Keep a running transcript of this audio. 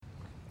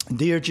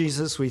Dear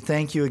Jesus, we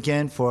thank you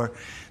again for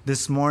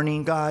this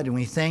morning, God, and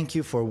we thank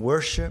you for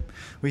worship.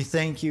 We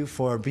thank you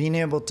for being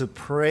able to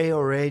pray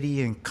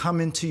already and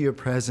come into your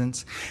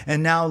presence.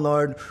 And now,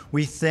 Lord,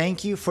 we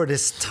thank you for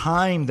this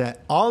time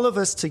that all of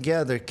us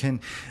together can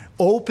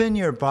open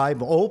your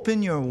Bible,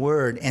 open your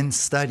word, and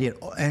study it.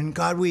 And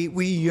God,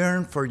 we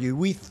yearn for you.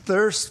 We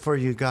thirst for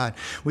you, God.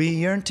 We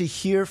yearn to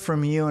hear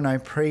from you, and I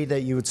pray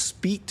that you would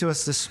speak to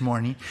us this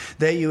morning,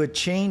 that you would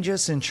change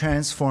us and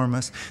transform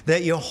us,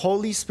 that your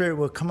Holy Spirit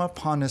will come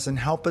upon us and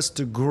help us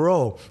to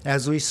grow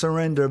as we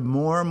surrender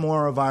more and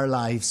more of our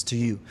lives to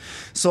you.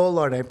 So,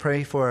 Lord, I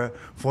pray for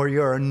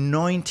your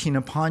anointing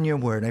upon your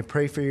word. I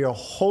pray for your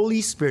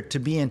Holy Spirit to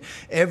be in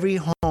every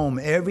home,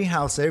 every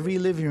house, every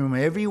living room,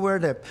 everywhere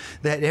that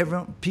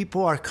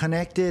people are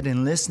connected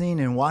and listening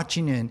and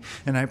watching in.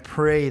 And I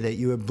pray that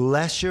you would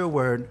bless your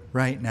word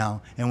right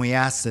now. And we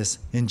ask this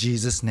in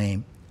Jesus'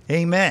 name.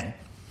 Amen.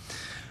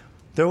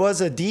 There was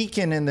a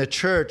deacon in the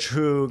church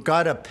who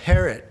got a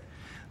parrot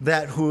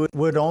who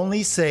would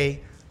only say,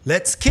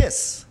 "Let's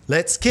kiss,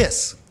 let's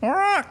kiss."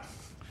 How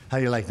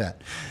do you like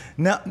that?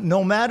 Now,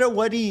 no matter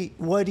what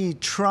he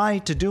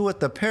tried to do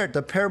with the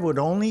parrot would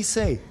only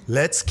say,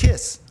 "Let's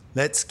kiss,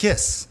 let's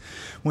kiss."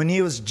 When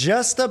he was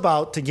just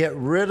about to get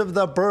rid of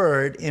the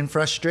bird in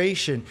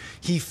frustration,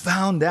 he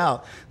found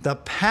out the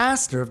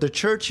pastor of the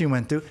church he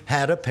went to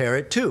had a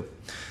parrot too.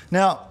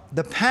 Now,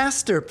 the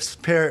pastor's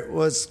parrot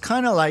was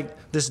kind of like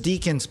this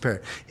deacon's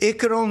parrot. It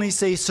could only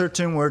say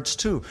certain words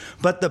too.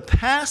 But the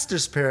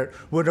pastor's parrot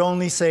would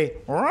only say,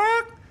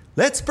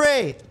 "Let's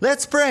pray,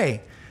 let's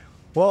pray."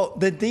 Well,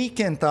 the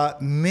deacon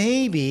thought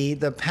maybe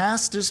the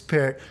pastor's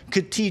parrot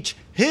could teach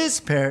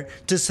his parrot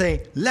to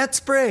say, let's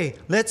pray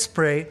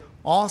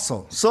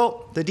also.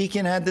 So the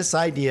deacon had this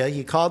idea.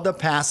 He called the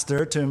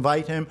pastor to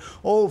invite him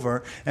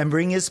over and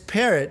bring his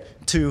parrot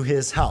to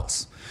his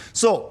house.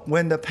 So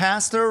when the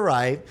pastor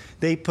arrived,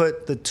 they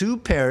put the two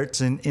parrots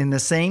in the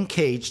same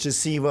cage to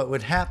see what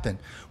would happen.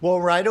 Well,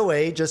 right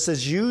away, just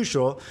as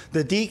usual,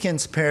 the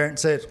deacon's parrot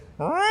said,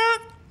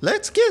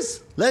 "Let's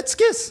kiss, let's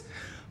kiss."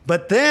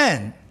 But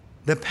then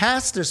the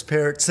pastor's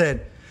parrot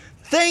said,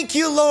 "Thank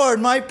you, Lord,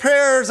 my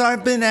prayers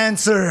have been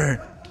answered."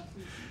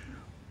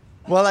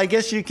 Well, I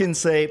guess you can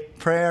say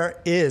prayer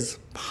is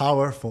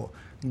powerful.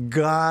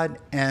 God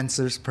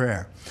answers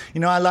prayer.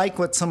 You know, I like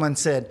what someone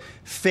said.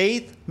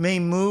 Faith may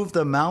move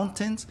the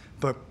mountains,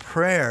 but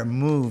prayer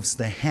moves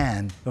the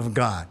hand of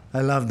God.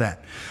 I love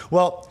that.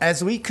 Well,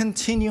 as we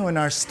continue in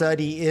our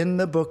study in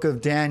the book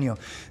of Daniel,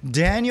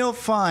 Daniel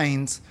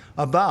finds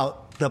that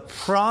the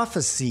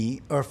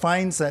prophecy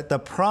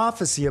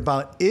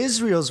about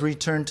Israel's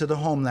return to the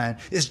homeland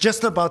is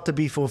just about to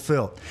be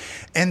fulfilled.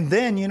 And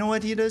then, you know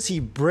what he does? He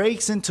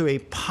breaks into a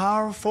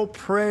powerful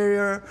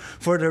prayer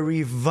for the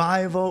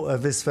revival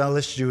of his fellow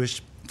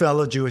Jewish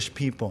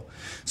people.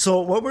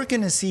 So what we're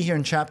going to see here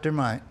in chapter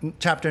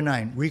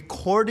 9,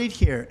 recorded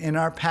here in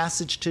our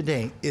passage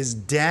today, is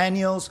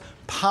Daniel's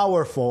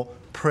powerful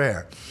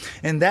prayer.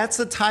 And that's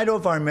the title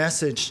of our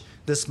message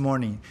this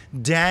morning,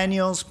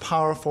 Daniel's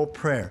powerful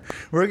prayer.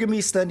 We're going to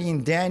be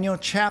studying Daniel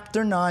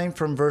chapter 9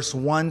 from verse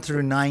 1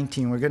 through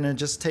 19. We're going to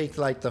just take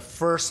like the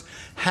first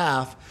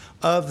half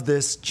of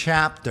this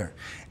chapter.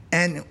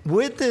 And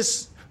with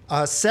this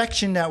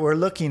section that we're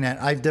looking at,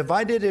 I've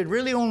divided it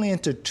really only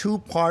into two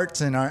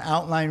parts, and our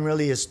outline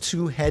really is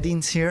two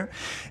headings here.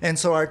 And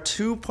so our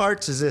two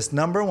parts is this.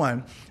 Number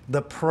one,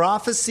 the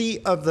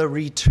prophecy of the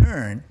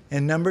return,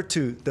 and number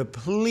two, the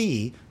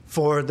plea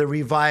for the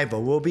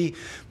revival. We'll be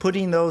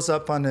putting those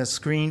up on the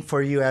screen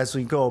for you as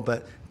we go.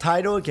 But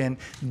title again,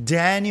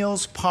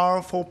 Daniel's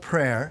powerful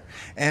prayer.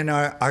 And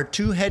our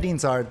two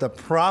headings are the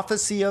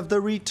prophecy of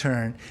the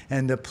return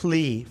and the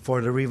plea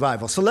for the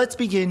revival. So let's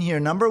begin here.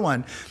 Number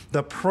one,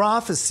 the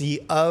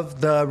prophecy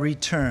of the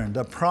return.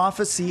 The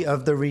prophecy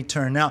of the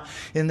return. Now,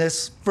 in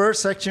this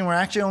first section, we're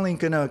actually only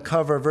going to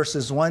cover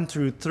verses 1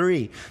 through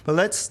 3. But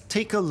let's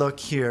take a look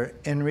here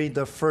and read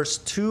the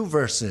first two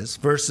verses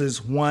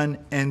 1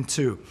 and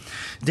 2.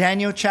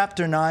 Daniel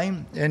chapter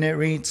 9, and it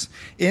reads,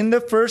 "In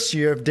the first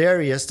year of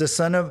Darius, the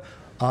son of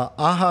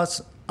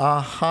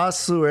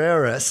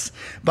Ahasuerus,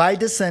 by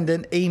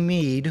descendant a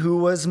Mede, who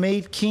was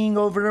made king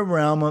over the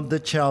realm of the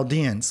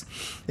Chaldeans.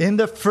 In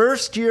the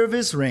first year of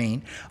his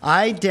reign,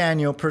 I,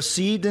 Daniel,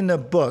 perceived in the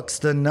books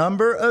the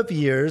number of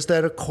years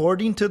that,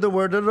 according to the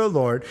word of the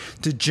Lord,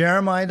 to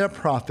Jeremiah the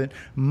prophet,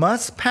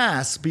 must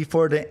pass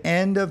before the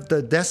end of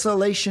the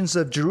desolations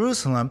of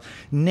Jerusalem,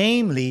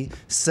 namely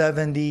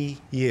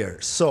 70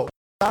 years." So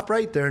stop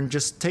right there and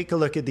just take a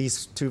look at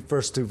these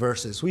first two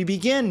verses. We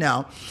begin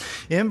now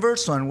in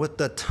verse 1 with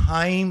the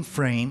time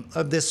frame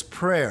of this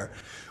prayer,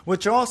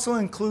 which also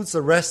includes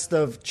the rest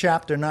of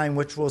chapter 9,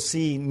 which we'll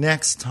see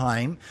next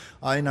time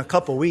in a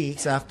couple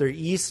weeks after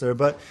Easter.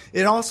 But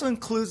it also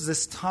includes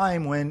this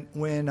time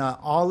when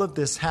all of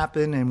this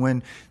happened and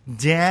when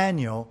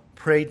Daniel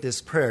prayed this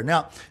prayer.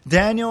 Now,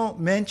 Daniel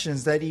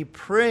mentions that he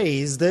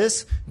prays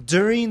this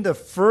during the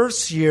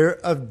first year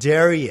of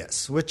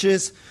Darius, which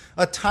is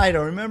a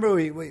title. Remember,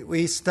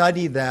 we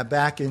studied that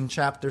back in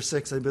chapter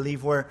 6, I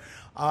believe, where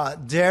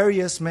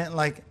Darius meant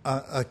like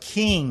a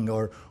king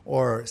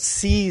or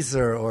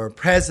Caesar or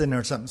president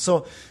or something.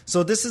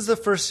 So this is the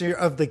first year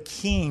of the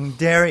king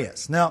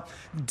Darius. Now,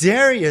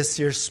 Darius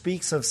here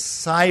speaks of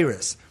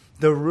Cyrus,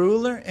 the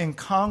ruler and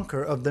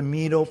conqueror of the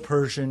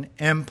Medo-Persian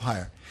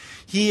Empire.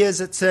 He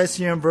is, it says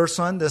here in verse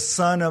 1, the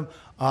son of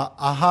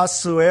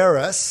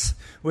Ahasuerus,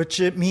 which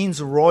it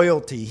means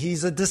royalty.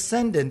 He's a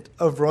descendant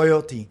of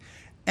royalty.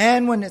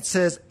 And when it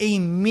says a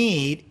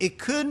Mede, it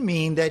could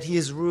mean that he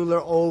is ruler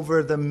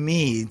over the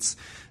Medes.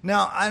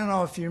 Now, I don't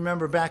know if you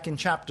remember back in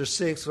chapter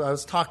 6, I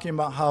was talking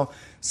about how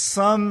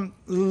some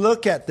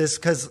look at this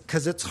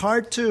because it's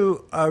hard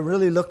to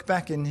really look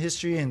back in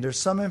history, and there's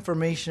some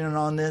information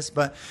on this,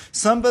 but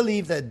some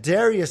believe that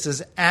Darius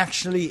is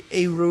actually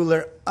a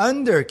ruler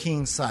under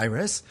King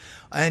Cyrus,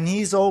 and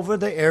he's over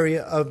the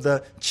area of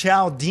the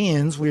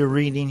Chaldeans, we're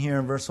reading here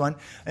in verse 1,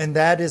 and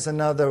that is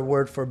another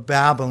word for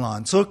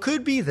Babylon. So it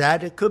could be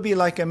that. It could be,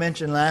 like I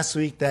mentioned last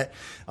week, that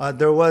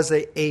there was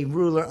a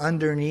ruler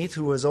underneath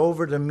who was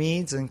over the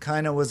Medes and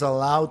kind of was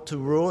allowed to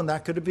rule, and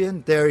that could have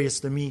been Darius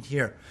the Mede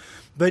here.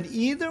 But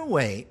either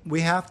way,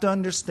 we have to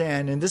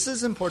understand, and this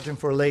is important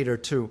for later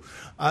too,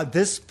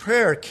 this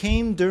prayer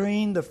came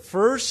during the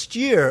first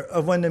year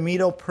of when the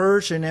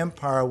Medo-Persian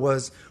Empire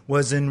was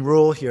in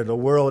rule here, the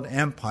world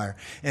empire.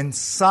 And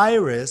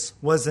Cyrus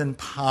was in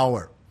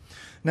power.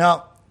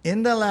 Now,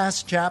 in the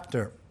last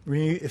chapter,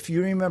 if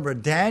you remember,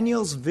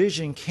 Daniel's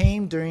vision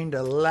came during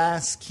the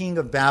last king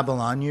of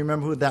Babylon. You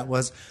remember who that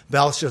was?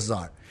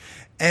 Belshazzar.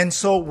 And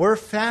so we're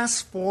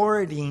fast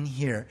forwarding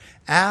here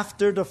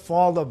after the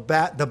fall of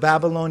the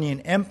Babylonian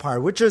Empire,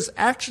 which is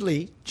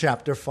actually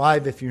chapter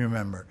 5, if you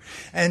remember.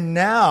 And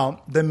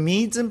now the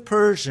Medes and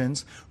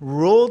Persians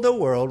ruled the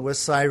world with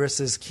Cyrus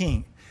as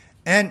king.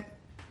 And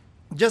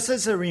just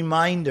as a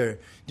reminder,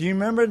 do you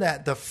remember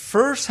that the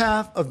first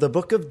half of the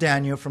book of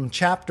Daniel from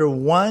chapter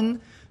 1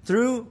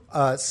 through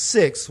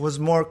 6 was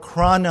more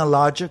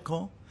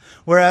chronological?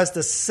 Whereas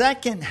the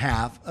second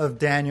half of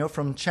Daniel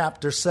from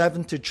chapter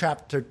 7 to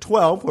chapter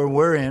 12, where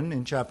we're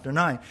in chapter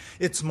 9,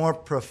 it's more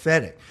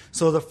prophetic.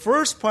 So the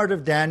first part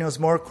of Daniel is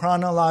more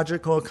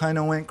chronological, kind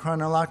of went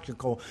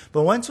chronological.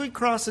 But once we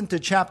cross into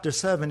chapter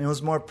 7, it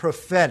was more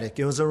prophetic.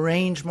 It was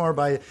arranged more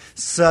by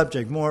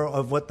subject, more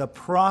of what the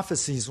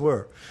prophecies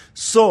were.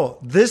 So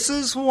this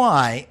is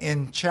why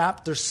in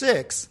chapter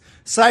 6,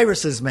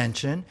 Cyrus is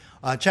mentioned.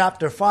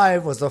 Chapter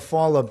 5 was the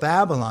fall of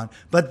Babylon.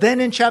 But then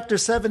in chapter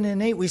 7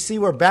 and 8, we see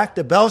we're back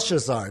to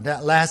Belshazzar,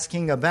 that last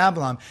king of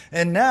Babylon.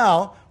 And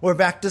now we're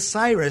back to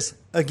Cyrus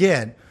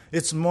again.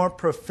 It's more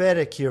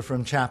prophetic here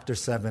from chapter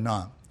 7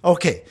 on.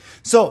 Okay,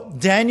 so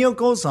Daniel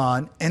goes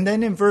on, and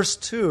then in verse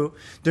 2,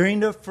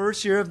 during the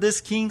first year of this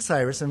King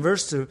Cyrus, in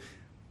verse 2,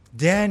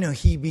 Daniel,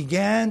 he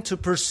began to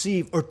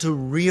perceive or to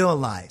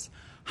realize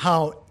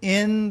how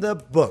in the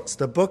books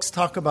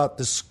talk about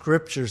the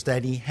scriptures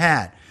that he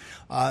had,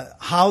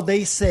 how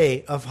they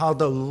say of how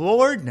the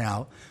Lord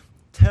now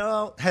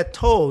had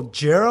told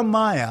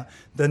Jeremiah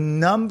the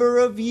number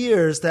of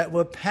years that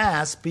would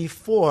pass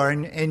before,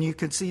 and you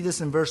could see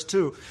this in verse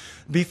 2,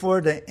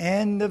 before the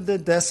end of the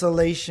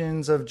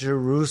desolations of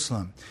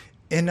Jerusalem.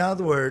 In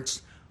other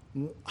words,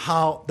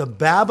 how the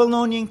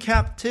Babylonian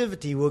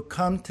captivity would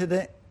come to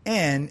the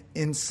end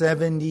in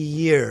 70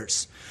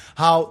 years.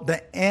 How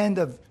the end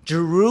of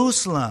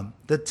Jerusalem,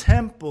 the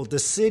temple, the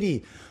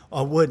city,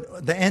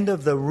 the end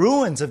of the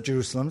ruins of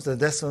Jerusalem,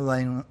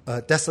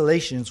 the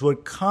desolations,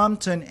 would come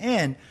to an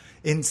end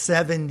in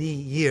 70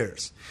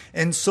 years.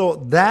 And so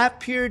that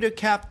period of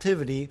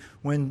captivity,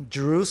 when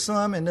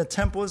Jerusalem and the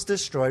temple was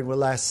destroyed, would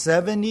last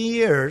 70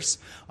 years.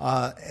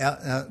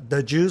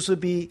 The Jews would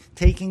be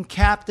taken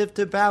captive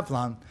to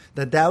Babylon.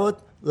 That would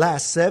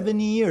last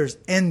 70 years.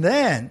 And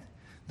then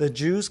the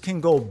Jews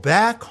can go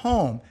back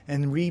home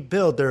and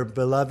rebuild their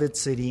beloved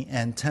city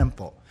and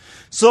temple.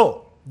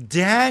 So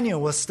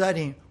Daniel was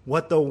studying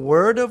what the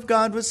Word of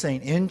God was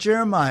saying in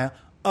Jeremiah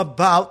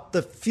about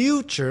the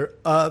future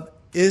of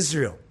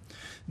Israel.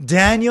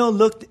 Daniel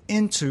looked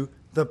into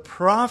the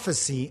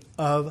prophecy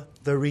of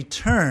the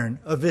return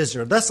of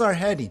Israel. That's our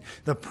heading,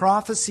 the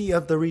prophecy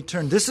of the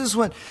return. This is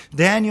what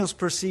Daniel's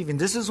perceiving.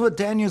 This is what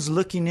Daniel's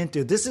looking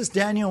into. This is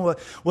Daniel,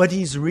 what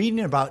he's reading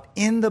about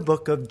in the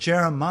book of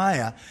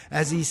Jeremiah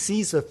as he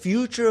sees the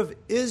future of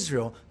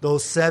Israel,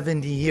 those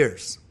 70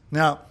 years.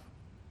 Now,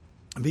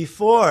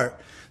 before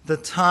the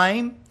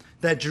time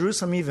that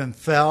Jerusalem even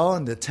fell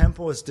and the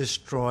temple was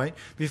destroyed,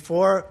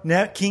 before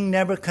King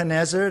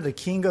Nebuchadnezzar, the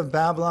king of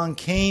Babylon,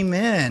 came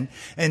in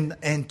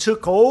and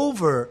took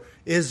over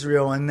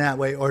Israel in that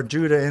way, or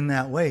Judah in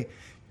that way,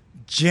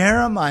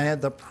 Jeremiah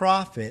the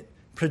prophet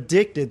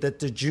predicted that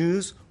the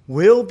Jews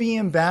will be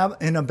in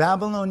a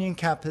Babylonian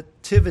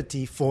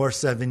captivity for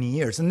 70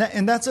 years. And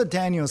that's what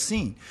Daniel's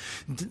seen.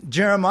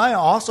 Jeremiah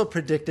also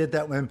predicted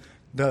that when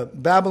the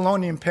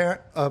Babylonian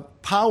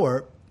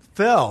power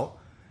fell,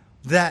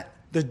 that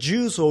the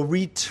Jews will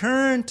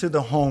return to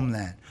the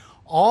homeland.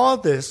 All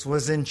this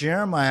was in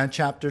Jeremiah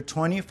chapter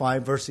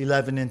 25, verse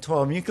 11 and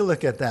 12. You can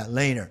look at that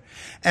later.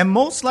 And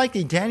most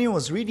likely Daniel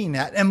was reading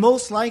that. And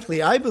most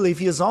likely, I believe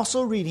he is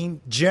also reading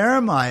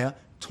Jeremiah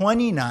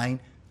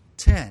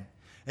 29:10.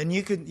 And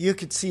you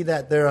could see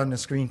that there on the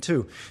screen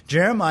too.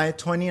 Jeremiah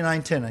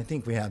 29:10, I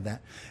think we have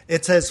that.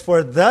 It says,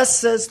 "For thus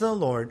says the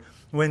Lord,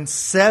 when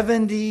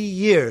 70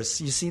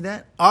 years," you see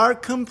that, "are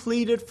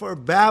completed for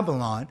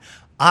Babylon,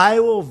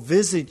 I will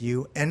visit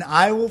you and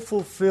I will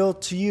fulfill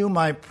to you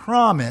my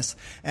promise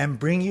and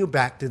bring you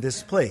back to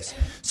this place."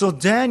 So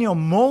Daniel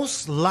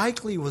most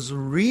likely was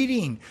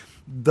reading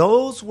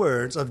those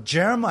words of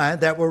Jeremiah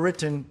that were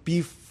written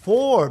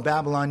before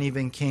Babylon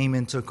even came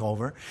and took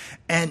over.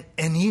 And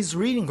he's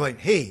reading going,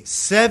 hey,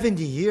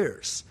 70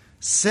 years.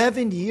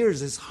 70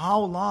 years is how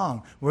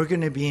long we're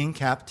going to be in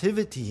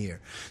captivity here.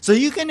 So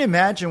you can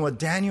imagine what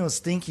Daniel is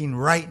thinking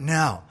right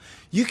now.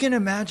 You can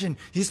imagine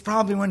he's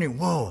probably wondering,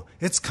 whoa,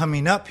 it's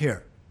coming up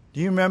here. Do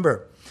you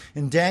remember?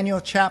 In Daniel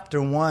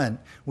chapter 1,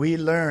 we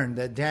learned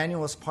that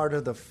Daniel was part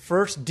of the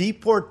first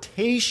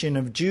deportation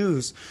of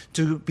Jews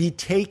to be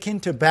taken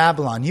to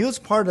Babylon. He was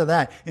part of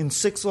that in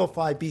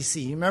 605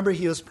 BC. You remember,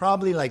 he was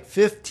probably like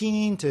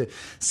 15 to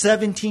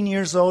 17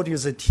 years old. He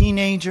was a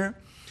teenager.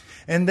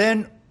 And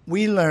then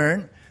we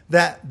learn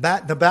that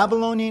the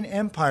Babylonian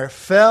Empire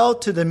fell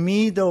to the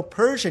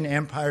Medo-Persian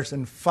empires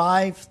in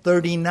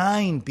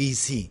 539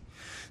 BC.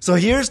 So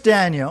here's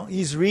Daniel.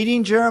 He's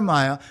reading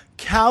Jeremiah,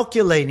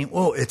 calculating,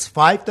 oh, it's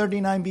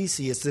 539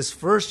 BC. It's this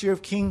first year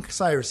of King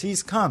Cyrus.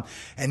 He's come.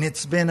 And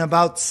it's been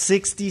about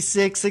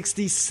 66,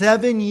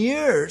 67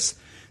 years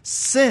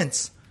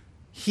since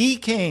he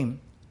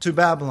came to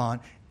Babylon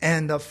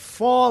and the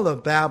fall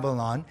of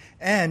Babylon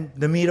and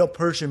the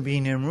Medo-Persian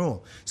being in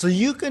rule. So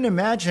you can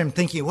imagine him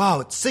thinking, wow,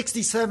 it's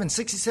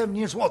 67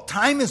 years. Well,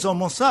 time is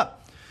almost up.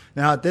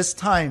 Now, at this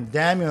time,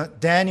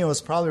 Daniel is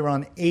probably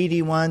around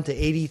 81 to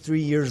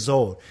 83 years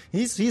old.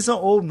 He's an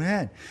old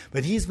man,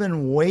 but he's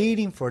been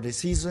waiting for this.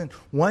 He's been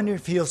wondering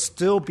if he'll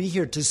still be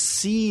here to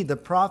see the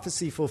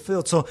prophecy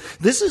fulfilled. So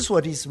this is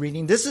what he's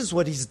reading. This is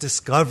what he's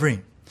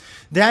discovering.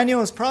 Daniel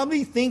is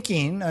probably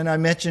thinking, and I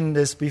mentioned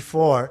this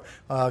before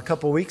a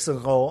couple weeks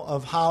ago,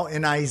 of how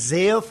in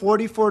Isaiah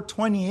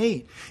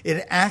 44:28,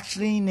 it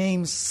actually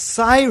names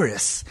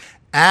Cyrus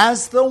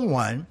as the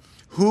one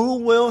who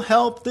will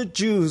help the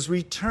Jews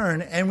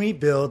return and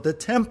rebuild the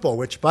temple,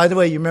 which, by the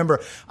way, you remember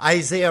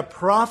Isaiah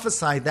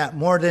prophesied that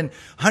more than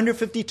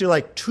 150 to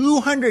like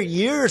 200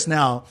 years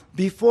now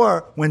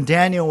before when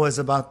Daniel was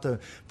about to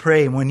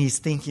pray, when he's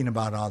thinking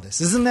about all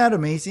this. Isn't that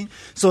amazing?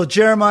 So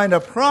Jeremiah the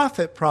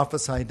prophet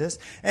prophesied this,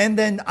 and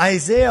then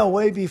Isaiah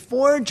way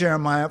before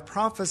Jeremiah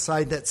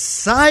prophesied that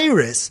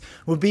Cyrus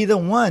would be the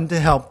one to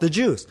help the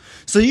Jews.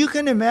 So you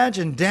can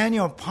imagine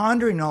Daniel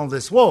pondering all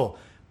this. Whoa,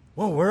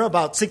 we're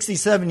about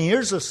 67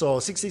 years or so,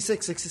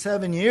 66,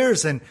 67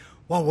 years, and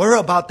we're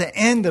about the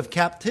end of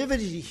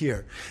captivity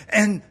here.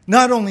 And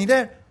not only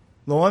that,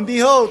 lo and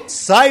behold,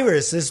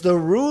 Cyrus is the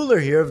ruler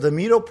here of the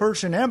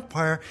Medo-Persian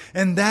Empire,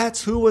 and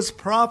that's who was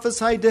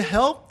prophesied to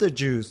help the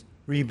Jews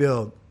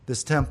rebuild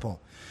this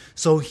temple.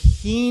 So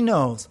he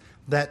knows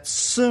that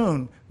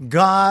soon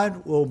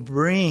God will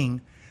bring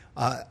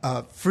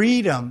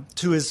freedom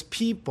to his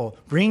people,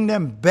 bring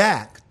them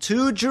back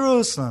to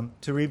Jerusalem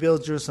to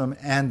rebuild Jerusalem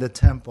and the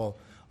temple,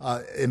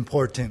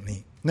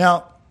 importantly.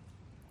 Now,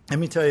 let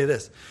me tell you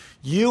this.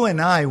 You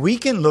and I, we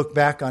can look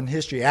back on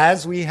history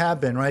as we have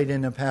been, right,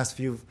 in the past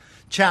few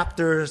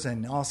chapters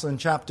and also in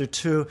chapter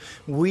 2.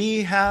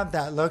 We have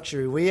that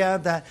luxury. We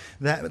have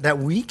that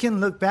we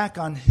can look back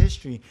on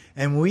history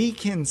and we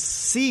can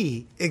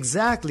see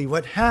exactly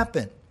what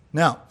happened.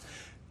 Now,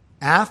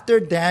 after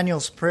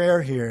Daniel's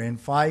prayer here in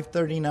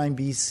 539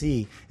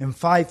 BC, in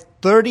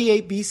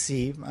 538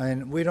 BC,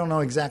 and we don't know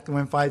exactly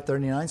when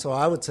 539, so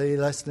I would say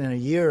less than a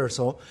year or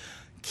so,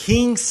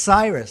 King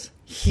Cyrus,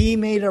 he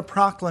made a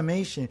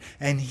proclamation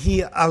and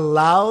he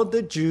allowed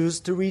the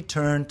Jews to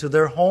return to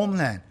their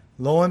homeland.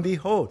 Lo and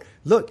behold,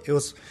 look, it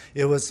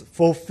was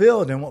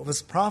fulfilled in what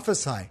was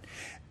prophesied.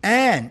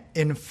 And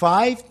in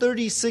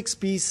 536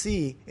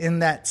 BC, in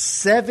that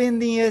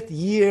 70th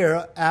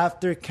year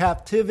after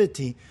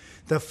captivity,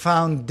 the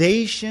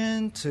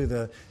foundation to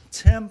the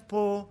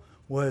temple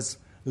was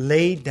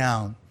laid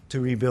down to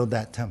rebuild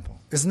that temple.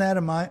 Isn't that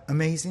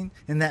amazing?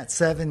 In that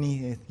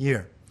 70th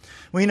year.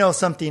 We know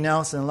something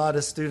else, and a lot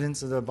of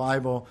students of the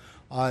Bible,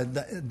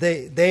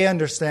 they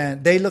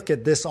understand, they look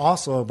at this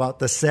also about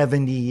the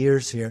 70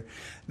 years here.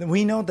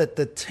 We know that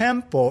the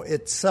temple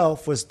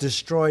itself was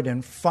destroyed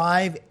in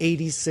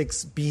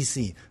 586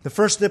 BC. The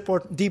first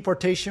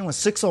deportation was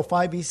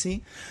 605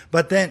 BC,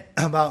 but then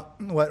about,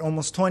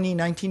 almost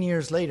 19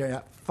 years later,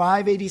 at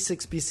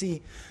 586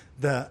 BC,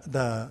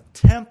 the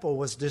temple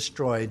was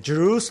destroyed.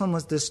 Jerusalem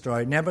was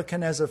destroyed.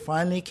 Nebuchadnezzar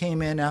finally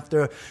came in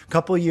after a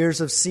couple years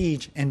of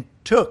siege and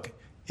took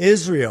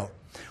Israel.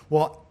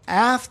 Well,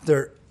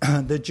 after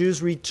the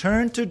Jews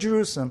returned to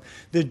Jerusalem,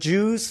 the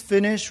Jews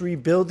finished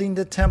rebuilding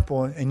the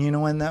temple, and you know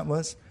when that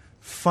was?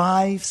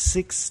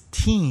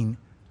 516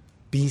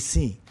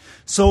 BC.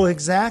 So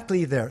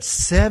exactly there,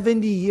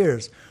 70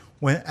 years.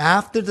 when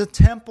after the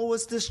temple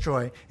was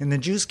destroyed and the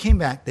Jews came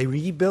back, they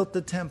rebuilt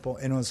the temple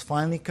and it was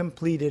finally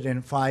completed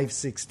in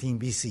 516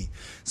 BC.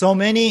 So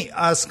many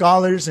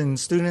scholars and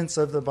students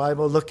of the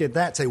Bible look at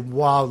that and say,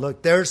 wow,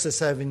 look, there's the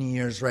 70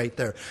 years right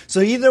there. So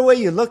either way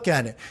you look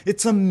at it,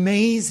 it's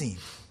amazing.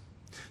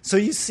 So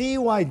you see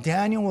why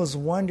Daniel was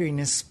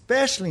wondering,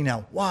 especially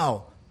now,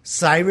 wow,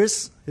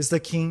 Cyrus is the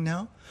king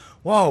now?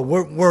 Wow,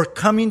 we're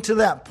coming to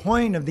that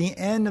point of the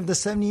end of the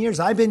 70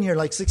 years. I've been here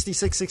like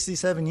 66,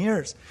 67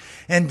 years.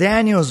 And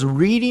Daniel's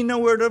reading the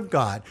Word of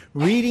God,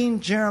 reading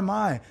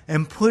Jeremiah,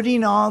 and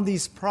putting all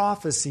these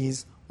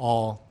prophecies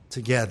all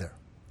together.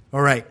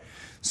 All right,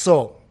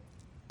 so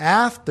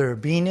after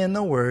being in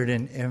the Word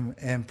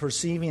and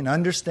perceiving,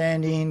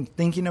 understanding,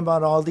 thinking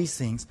about all these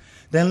things,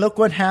 then look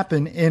what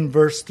happened in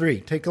verse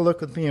 3. Take a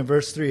look with me in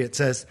verse 3. It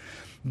says,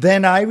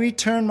 "Then I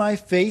returned my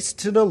face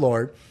to the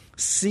Lord,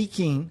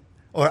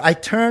 I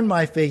turned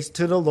my face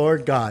to the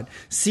Lord God,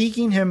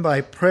 seeking him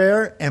by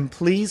prayer and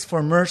pleas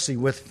for mercy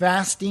with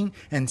fasting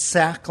and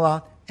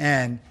sackcloth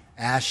and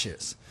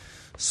ashes."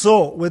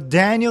 So with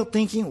Daniel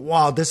thinking,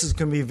 wow, this is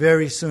going to be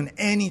very soon.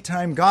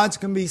 Anytime God's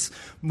going to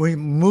be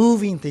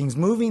moving things,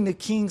 moving the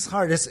king's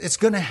heart. It's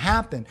going to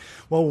happen.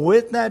 Well,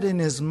 with that in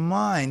his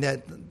mind,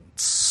 that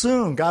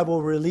soon God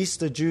will release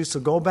the Jews to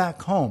go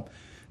back home.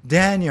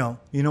 Daniel,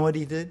 you know what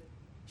he did?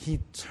 He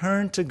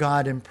turned to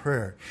God in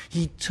prayer.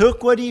 He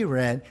took what he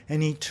read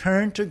and he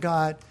turned to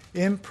God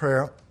in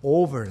prayer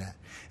over that.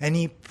 And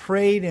he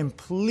prayed and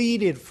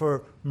pleaded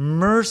for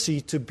mercy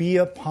to be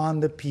upon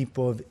the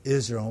people of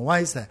Israel. Why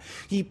is that?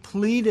 He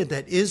pleaded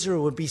that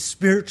Israel would be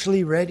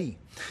spiritually ready,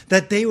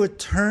 that they would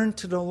turn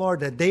to the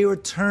Lord, that they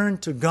would turn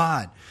to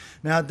God.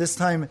 Now, at this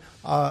time,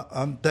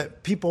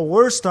 that people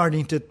were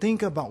starting to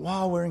think about,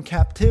 wow, we're in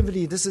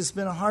captivity. This has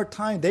been a hard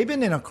time. They've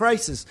been in a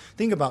crisis,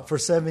 think about, for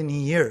 70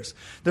 years.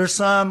 There's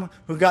some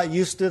who got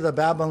used to the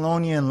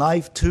Babylonian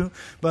life too.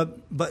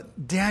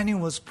 But Daniel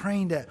was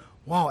praying that,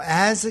 wow,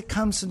 as it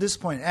comes to this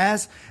point,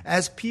 as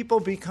people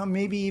become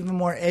maybe even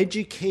more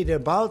educated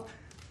about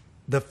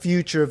the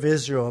future of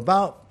Israel,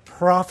 about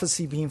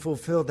prophecy being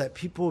fulfilled, that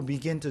people will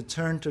begin to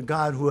turn to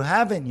God who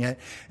haven't yet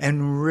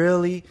and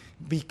really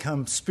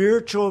become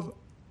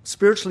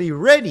spiritually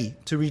ready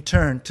to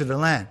return to the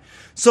land.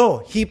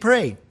 So he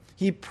prayed.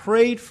 He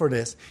prayed for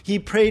this. He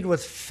prayed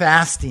with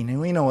fasting, and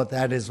we know what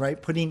that is,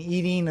 right? Putting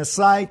eating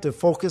aside to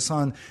focus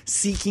on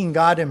seeking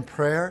God in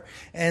prayer.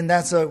 And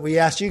that's what we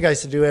ask you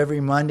guys to do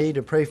every Monday,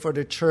 to pray for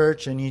the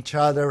church and each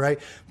other, right?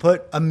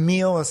 Put a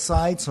meal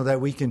aside so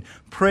that we can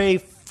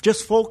pray,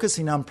 just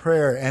focusing on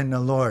prayer and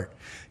the Lord.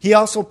 He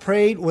also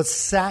prayed with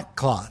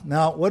sackcloth.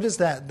 Now, what is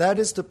that? That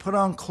is to put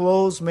on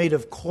clothes made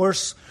of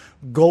coarse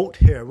goat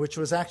hair, which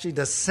was actually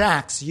the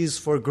sacks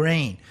used for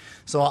grain.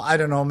 So I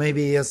don't know,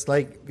 maybe it's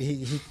like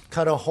he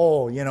cut a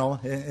hole,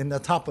 in the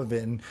top of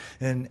it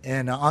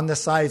and on the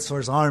sides for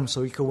his arms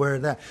so he could wear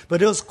that.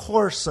 But it was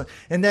coarse.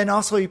 And then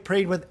also he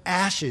prayed with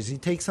ashes. He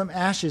takes some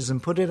ashes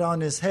and put it on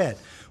his head.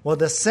 Well,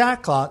 the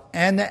sackcloth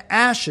and the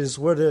ashes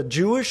were the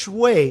Jewish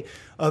way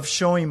of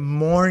showing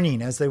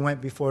mourning as they went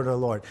before the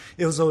Lord.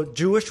 It was a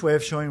Jewish way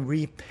of showing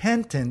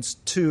repentance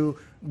to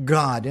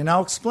God. And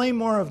I'll explain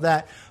more of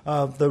that,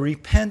 of the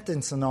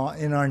repentance and all,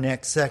 in our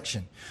next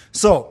section.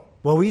 So,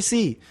 what we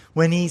see,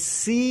 when he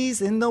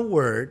sees in the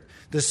Word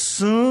the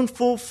soon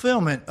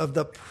fulfillment of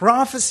the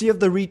prophecy of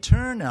the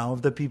return now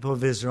of the people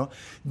of Israel,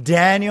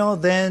 Daniel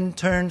then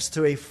turns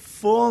to a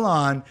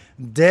full-on,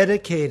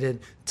 dedicated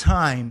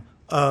time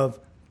of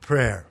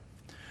prayer.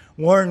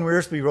 Warren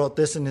Wiersbe wrote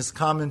this in his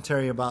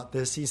commentary about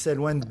this. He said,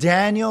 when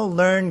Daniel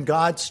learned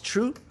God's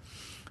truth,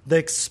 the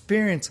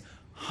experience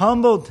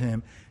humbled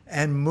him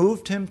and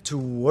moved him to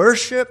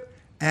worship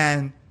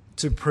and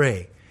to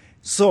pray.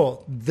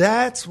 So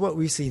that's what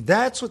we see.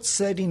 That's what's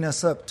setting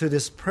us up to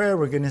this prayer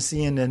we're going to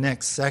see in the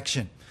next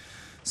section.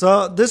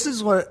 So this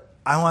is what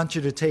I want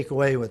you to take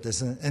away with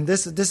this. And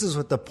this is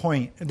what the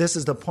point. This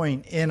is the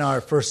point in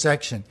our first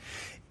section.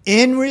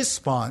 In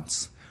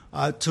response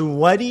to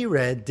what he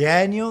read,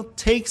 Daniel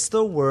takes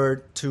the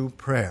word to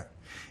prayer.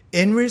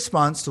 In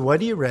response to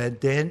what he read,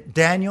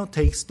 Daniel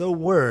takes the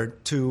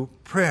word to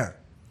prayer.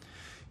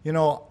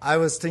 I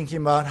was thinking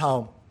about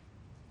how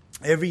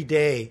every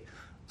day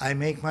I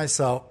make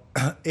myself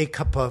a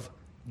cup of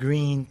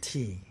green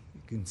tea.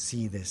 You can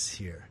see this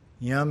here.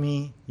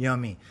 Yummy,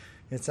 yummy.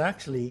 It's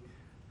actually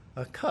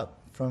a cup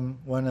from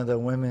one of the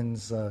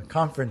women's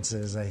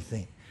conferences, I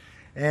think.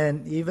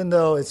 And even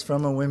though it's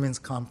from a women's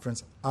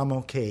conference, I'm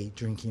okay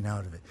drinking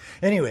out of it.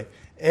 Anyway,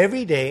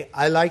 every day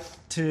I like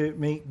to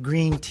make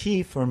green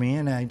tea for me,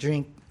 and I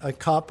drink a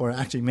cup, or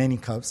actually many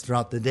cups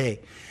throughout the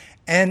day.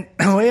 And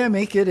the way I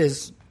make it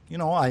is,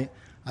 I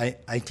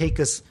take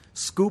a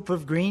scoop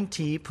of green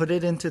tea, put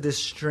it into this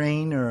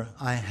strainer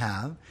I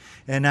have,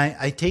 and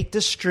I take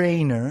the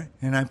strainer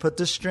and I put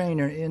the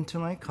strainer into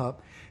my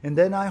cup, and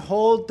then I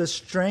hold the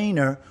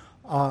strainer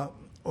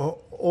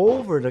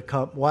over the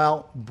cup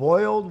while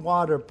boiled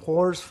water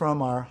pours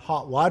from our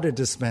hot water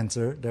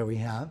dispenser that we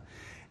have,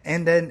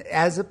 And then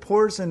as it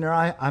pours in there,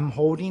 I'm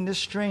holding the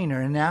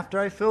strainer. And after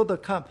I fill the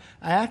cup,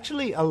 I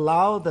actually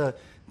allow the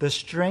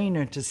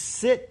strainer to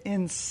sit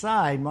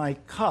inside my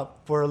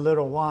cup for a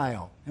little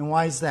while. And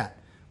why is that?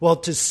 Well,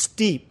 to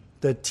steep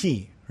the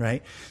tea,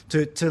 right?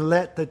 To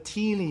let the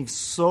tea leaves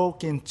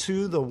soak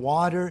into the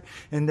water,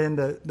 and then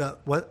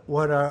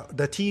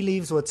the tea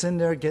leaves, what's in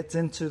there, gets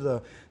into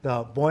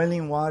the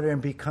boiling water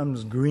and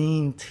becomes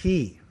green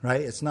tea, right?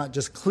 It's not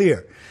just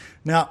clear.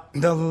 Now,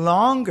 the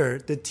longer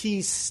the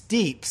tea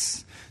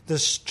steeps, the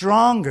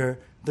stronger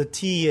the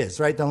tea is,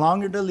 right? The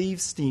longer the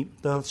leaves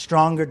steep, the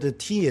stronger the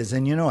tea is.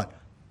 And you know what?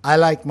 I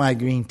like my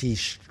green tea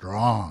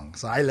strong,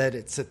 so I let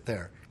it sit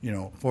there,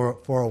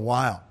 for a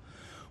while.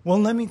 Well,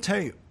 let me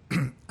tell you,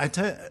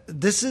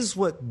 this is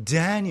what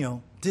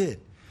Daniel did.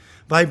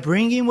 By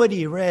bringing what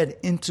he read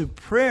into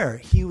prayer,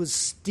 he was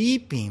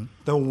steeping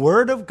the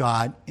Word of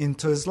God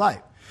into his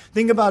life.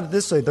 Think about it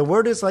this way. The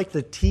Word is like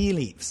the tea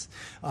leaves.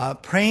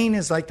 Praying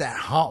is like that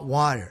hot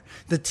water.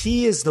 The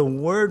tea is the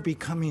Word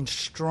becoming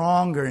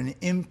stronger and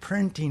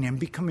imprinting and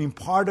becoming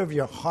part of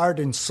your heart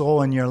and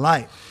soul and your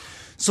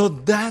life. So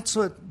that's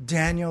what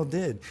Daniel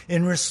did.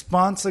 In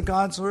response to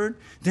God's Word,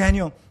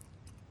 Daniel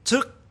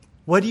took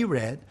what he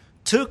read,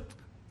 took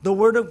the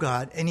Word of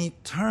God, and he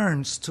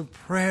turns to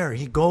prayer.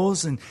 He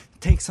goes and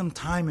takes some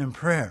time in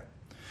prayer.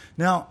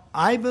 Now,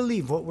 I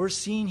believe what we're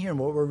seeing here,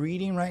 what we're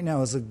reading right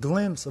now, is a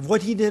glimpse of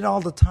what he did all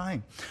the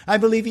time. I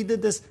believe he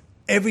did this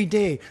every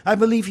day. I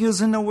believe he was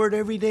in the Word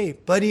every day,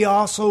 but he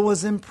also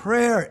was in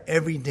prayer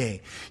every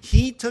day.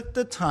 He took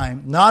the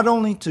time not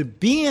only to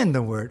be in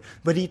the Word,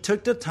 but he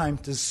took the time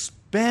to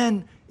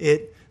spend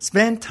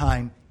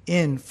time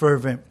in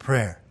fervent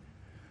prayer.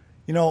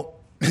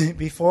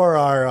 Before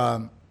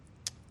our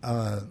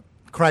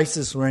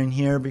crisis we're in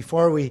here,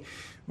 before we,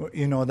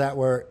 that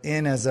we're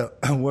in as a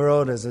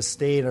world, as a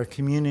state or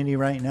community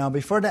right now,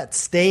 before that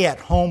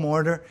stay-at-home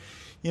order,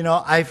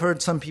 I've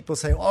heard some people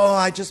say, "Oh,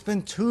 I've just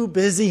been too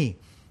busy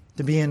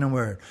to be in the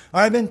Word,"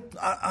 or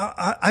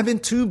I've been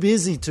too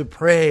busy to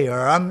pray,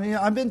 or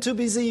I've been too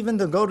busy even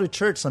to go to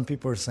church. Some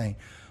people are saying,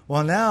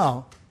 well,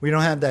 now we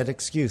don't have that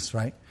excuse,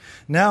 right?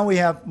 Now we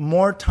have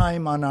more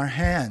time on our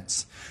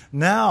hands.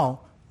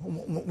 Now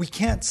we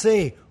can't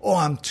say, "Oh,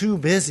 I'm too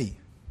busy."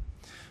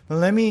 But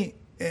let me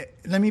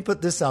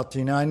put this out to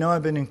you. Now, I know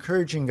I've been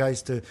encouraging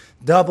guys to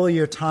double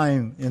your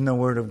time in the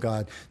Word of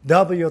God,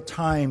 double your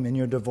time in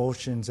your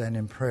devotions and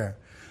in prayer.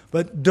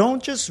 But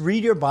don't just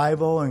read your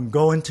Bible and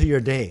go into your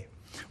day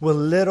with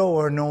little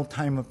or no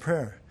time of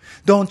prayer.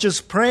 Don't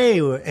just pray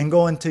and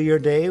go into your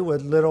day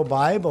with little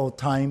Bible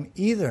time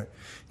either.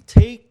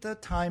 Take the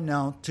time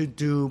now to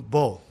do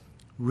both.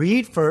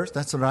 Read first.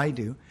 That's what I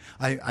do.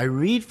 I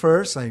read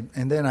first, and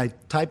then I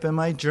type in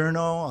my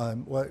journal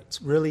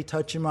what's really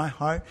touching my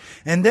heart.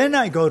 And then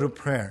I go to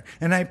prayer,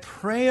 and I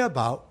pray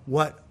about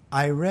what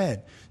I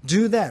read.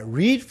 Do that.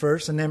 Read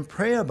first, and then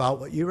pray about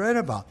what you read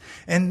about.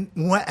 And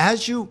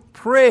as you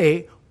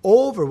pray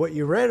over what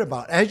you read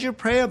about, as you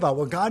pray about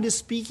what God is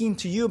speaking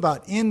to you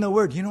about in the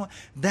Word,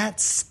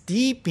 that's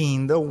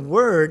steeping the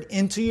Word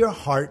into your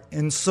heart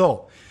and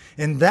soul.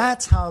 And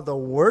that's how the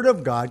Word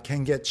of God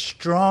can get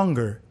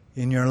stronger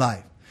in your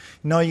life.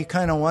 You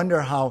kind of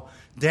wonder how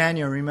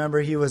Daniel, remember,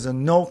 he was a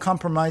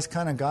no-compromise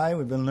kind of guy.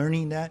 We've been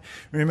learning that.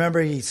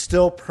 Remember, he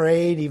still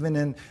prayed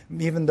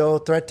even though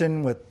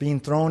threatened with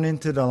being thrown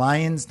into the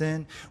lion's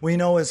den. We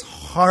know his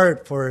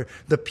heart for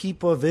the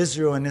people of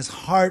Israel and his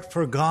heart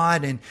for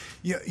God. And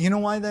you know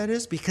why that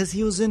is? Because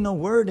he was in the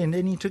Word, and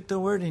then he took the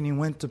Word and he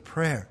went to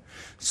prayer.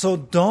 So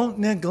don't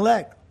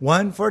neglect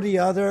one for the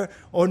other,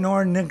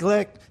 nor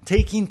neglect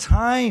taking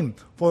time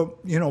for,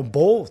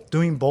 both,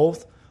 doing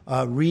both,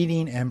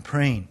 reading and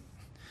praying.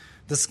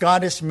 The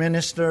Scottish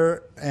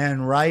minister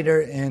and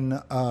writer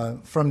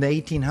from the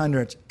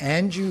 1800s,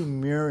 Andrew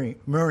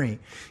Murray,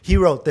 he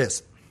wrote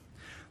this: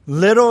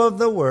 "Little of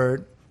the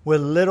Word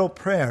with little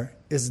prayer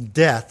is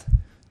death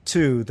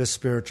to the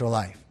spiritual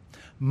life.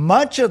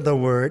 Much of the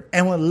Word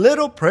and with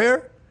little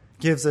prayer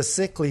gives a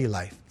sickly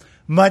life.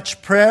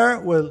 Much prayer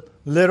with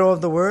little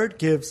of the Word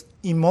gives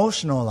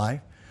emotional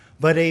life.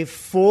 But a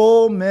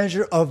full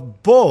measure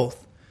of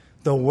both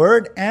the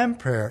Word and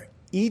prayer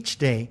each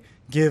day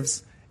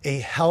gives a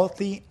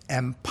healthy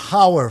and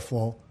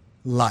powerful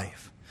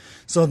life."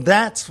 So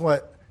that's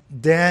what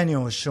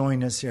Daniel is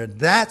showing us here.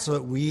 That's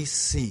what we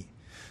see.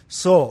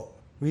 So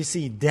we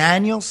see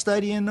Daniel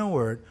studying the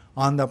Word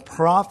on the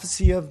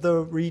prophecy of the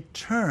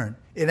return.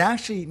 It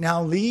actually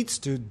now leads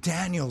to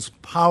Daniel's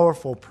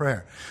powerful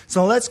prayer.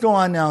 So let's go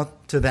on now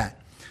to that.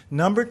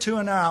 Number 2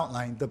 in our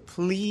outline, the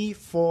plea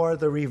for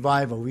the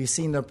revival. We've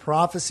seen the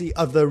prophecy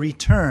of the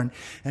return.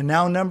 And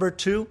now number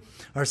 2,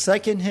 our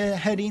second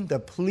heading, the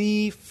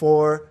plea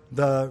for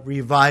the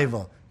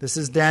revival. This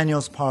is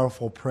Daniel's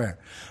powerful prayer.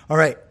 All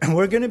right,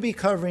 we're going to be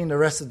covering the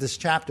rest of this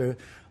chapter,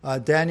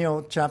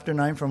 Daniel chapter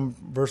 9 from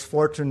verse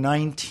 4 to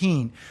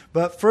 19.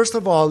 But first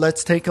of all,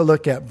 let's take a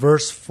look at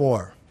verse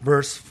 4.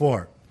 Verse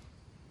 4.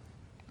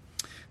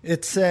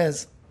 It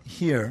says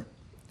here,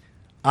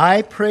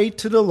 "I prayed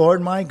to the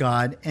Lord my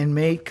God and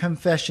made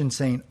confession,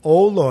 saying,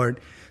 O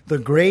Lord, the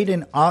great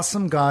and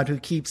awesome God who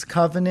keeps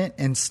covenant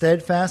and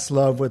steadfast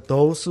love with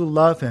those who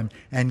love him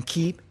and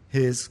keep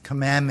his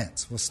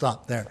commandments. We'll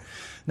stop there.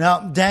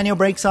 Now, Daniel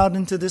breaks out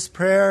into this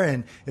prayer,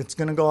 and it's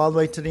going to go all the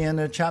way to the end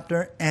of the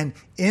chapter. And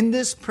in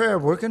this prayer,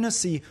 we're going to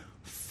see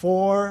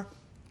 4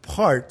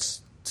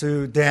 parts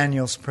to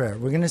Daniel's prayer.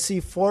 We're going to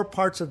see 4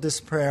 parts of this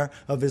prayer,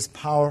 of his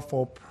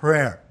powerful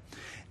prayer.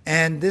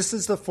 And this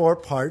is the 4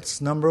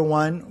 parts. Number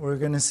 1, we're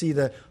going to see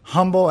the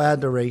humble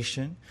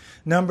adoration.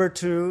 Number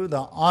 2,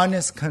 the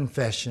honest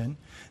confession.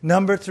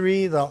 Number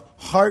 3, the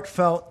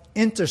heartfelt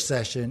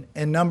intercession.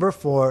 And number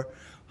 4,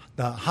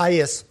 the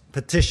highest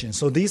petition.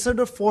 So these are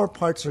the 4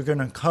 parts we're going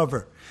to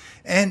cover.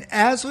 And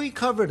as we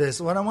cover this,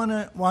 what I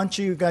want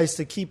you guys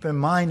to keep in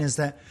mind is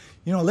that,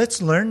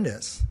 let's learn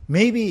this.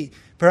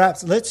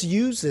 Perhaps let's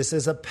use this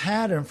as a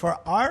pattern for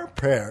our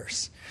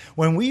prayers.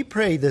 When we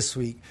pray this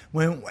week,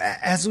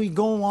 as we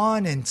go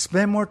on and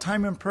spend more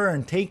time in prayer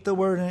and take the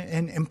word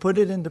and put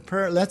it into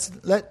prayer,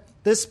 let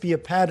this be a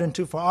pattern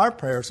too for our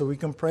prayer, so we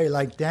can pray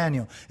like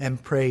Daniel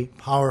and pray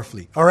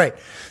powerfully. All right,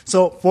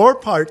 so 4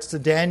 parts to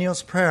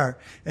Daniel's prayer.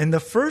 And the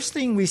first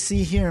thing we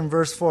see here in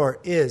verse 4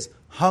 is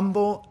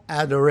humble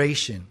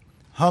adoration.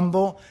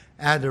 Humble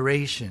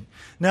adoration.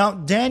 Now,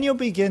 Daniel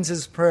begins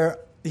his prayer,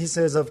 he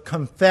says, of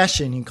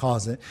confession, he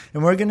calls it.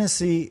 And we're going to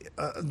see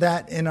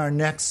that in our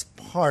next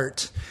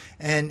part.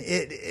 And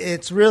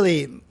it's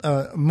really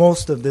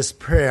most of this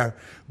prayer.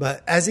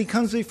 But as he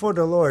comes before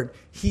the Lord,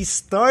 he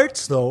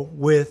starts, though,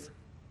 with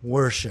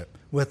worship,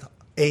 with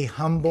a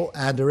humble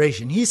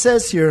adoration. He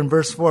says here in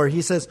verse 4,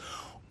 he says,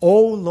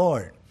 O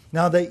Lord.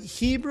 Now, the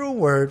Hebrew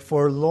word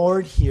for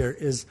Lord here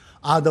is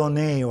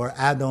Adonai or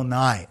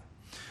Adonai.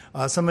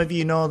 Some of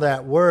you know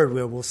that word.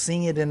 We'll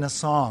sing it in a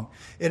song.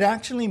 It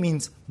actually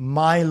means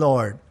my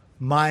Lord,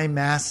 my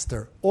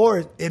Master,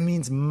 or it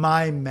means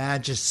my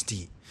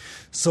Majesty.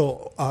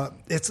 So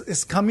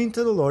it's coming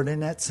to the Lord in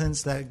that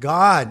sense that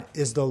God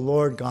is the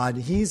Lord God.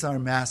 He's our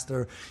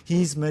Master.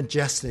 He's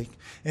majestic.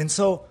 And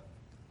so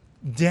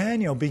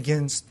Daniel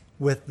begins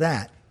with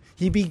that.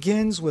 He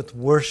begins with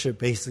worship,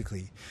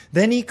 basically.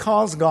 Then he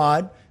calls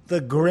God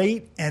the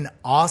great and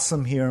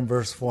awesome here in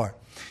verse 4.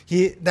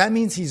 That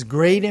means he's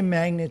great in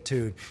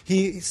magnitude.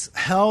 He's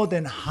held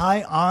in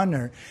high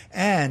honor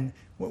and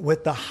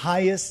with the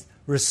highest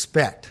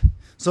respect.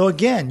 So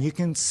again, you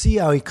can see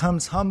how he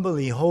comes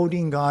humbly,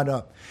 holding God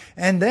up.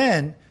 And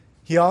then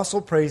he also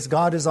prays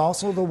God is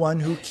also the one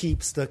who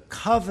keeps the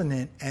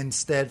covenant and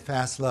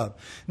steadfast love.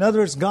 In other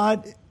words,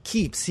 God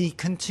keeps, he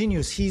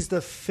continues. He's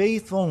the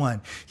faithful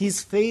one.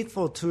 He's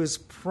faithful to his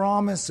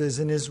promises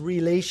and his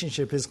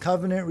relationship, his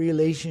covenant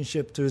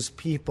relationship to his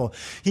people.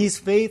 He's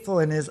faithful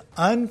in his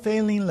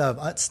unfailing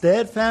love,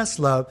 steadfast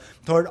love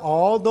toward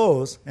all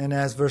those, and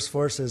as verse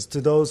 4 says,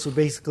 to those who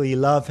basically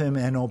love him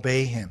and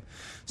obey him.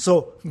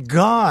 So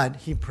God,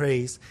 he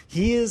prays,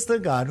 he is the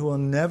God who will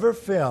never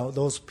fail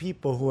those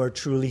people who are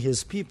truly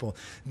his people.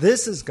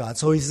 This is God.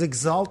 So he's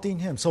exalting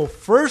him. So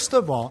first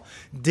of all,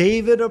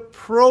 David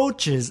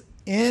approaches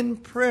in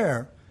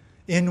prayer,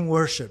 in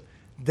worship.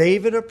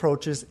 David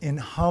approaches in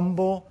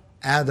humble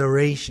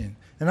adoration.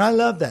 And I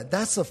love that.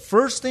 That's the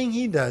first thing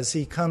he does.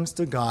 He comes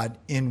to God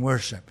in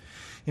worship.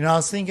 I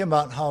was thinking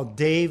about how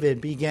David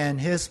began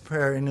his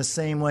prayer in the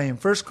same way. In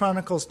 1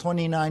 Chronicles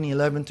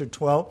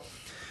 29:11-12,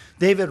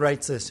 David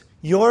writes this,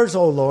 Yours,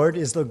 O Lord,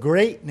 is the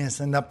greatness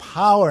and the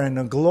power and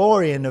the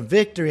glory and the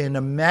victory and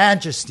the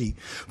majesty.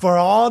 For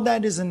all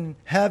that is in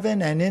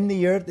heaven and in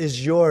the earth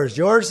is yours.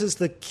 Yours is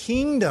the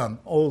kingdom,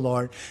 O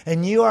Lord,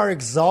 and you are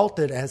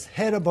exalted as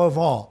head above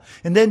all.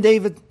 And then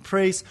David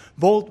prays,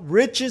 Both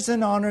riches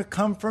and honor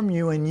come from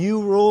you, and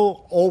you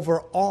rule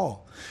over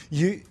all.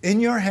 In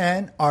your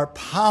hand are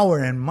power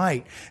and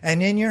might,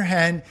 and in your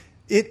hand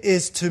it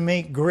is to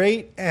make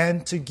great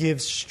and to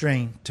give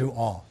strength to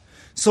all.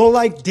 So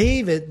like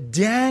David,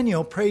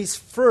 Daniel prays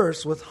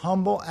first with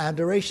humble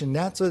adoration.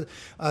 That's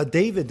what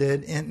David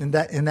did in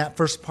that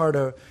first part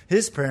of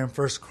his prayer in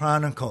 1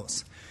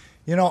 Chronicles.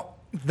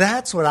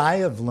 That's what I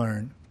have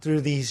learned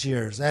through these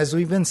years. As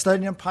we've been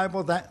studying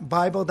the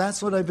Bible,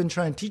 that's what I've been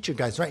trying to teach you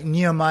guys, right?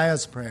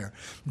 Nehemiah's prayer,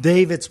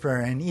 David's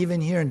prayer, and even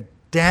here in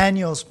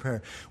Daniel's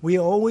prayer. We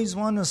always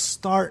want to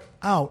start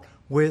out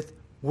with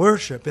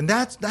worship. And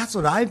that's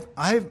what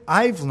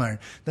I've learned,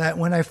 that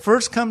when I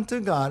first come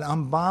to God,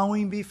 I'm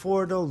bowing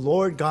before the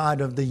Lord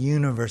God of the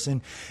universe.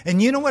 And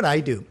you know what I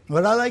do?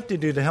 What I like to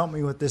do to help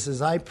me with this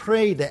is I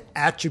pray the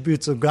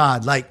attributes of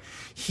God, like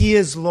he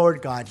is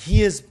Lord God.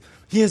 He is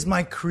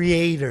my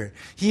creator.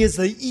 He is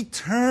the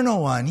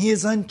eternal one. He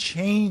is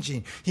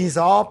unchanging. He's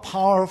all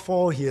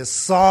powerful. He is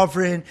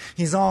sovereign.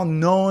 He's all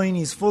knowing.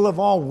 He's full of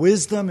all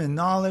wisdom and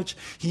knowledge.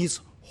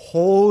 He's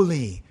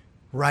holy,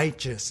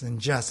 righteous, and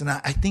just. And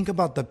I think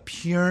about the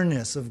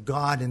pureness of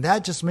God, and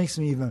that just makes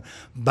me even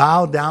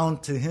bow down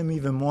to him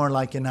even more,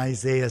 like in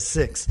Isaiah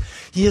 6.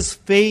 He is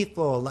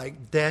faithful,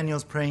 like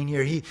Daniel's praying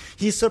here.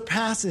 He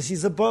surpasses.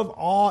 He's above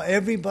all,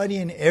 everybody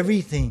and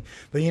everything.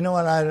 But you know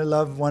what I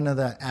love? One of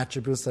the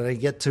attributes that I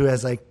get to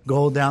as I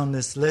go down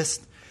this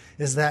list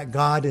is that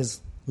God is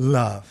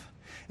love.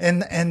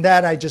 And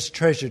that I just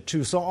treasure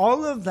too. So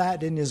all of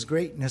that in his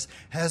greatness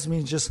has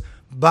me just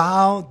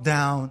bow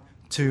down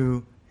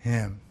to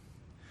him.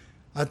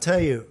 I'll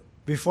tell you,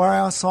 before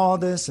I saw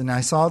this, and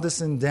I saw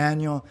this in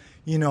Daniel,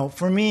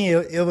 for me,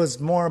 it was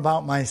more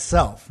about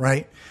myself,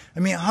 right? I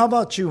mean, how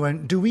about you?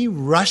 Do we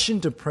rush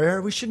into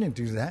prayer? We shouldn't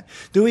do that.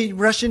 Do we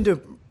rush into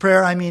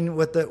prayer? I mean,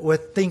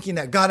 with thinking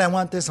that, God, I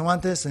want this,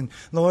 and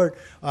Lord,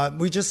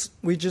 we just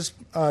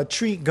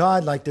treat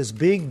God like this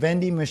big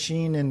vending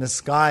machine in the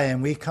sky,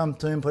 and we come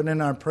to him, put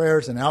in our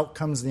prayers, and out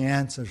comes the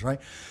answers, right?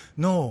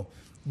 No,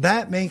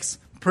 that makes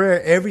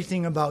prayer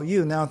everything about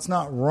you. Now, it's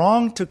not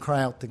wrong to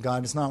cry out to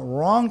God. It's not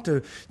wrong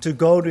to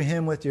go to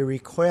him with your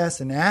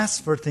requests and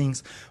ask for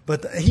things,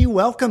 but he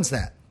welcomes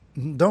that.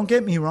 Don't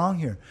get me wrong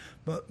here.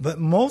 But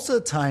most of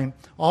the time,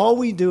 all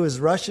we do is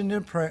rush into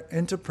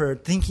prayer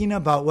thinking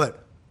about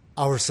what?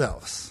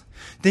 Ourselves.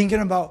 Thinking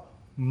about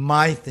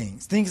my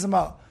things. Thinking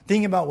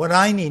about what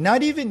I need.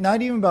 Not even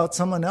about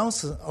someone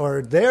else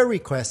or their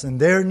requests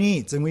and their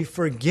needs. And we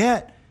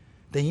forget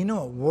that,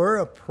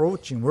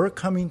 we're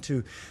coming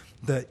to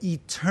the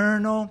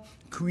eternal,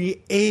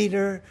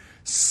 creator,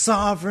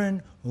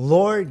 sovereign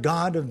Lord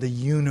God of the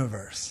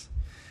universe.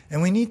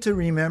 And we need to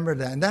remember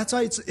that. And that's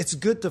why it's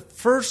good to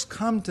first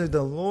come to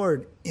the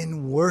Lord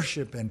in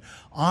worship and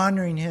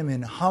honoring him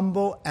in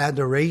humble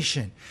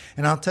adoration.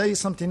 And I'll tell you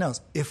something else.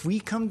 If we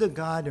come to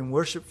God and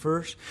worship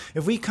first,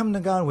 if we come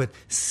to God with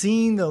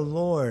seeing the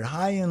Lord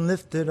high and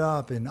lifted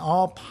up in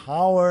all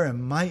power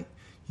and might,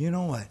 you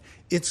know what?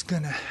 It's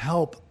going to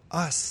help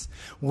us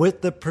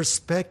with the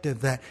perspective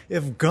that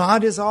if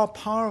God is all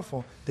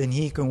powerful, then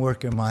he can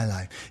work in my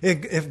life.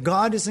 If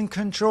God is in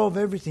control of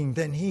everything,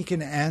 then he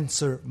can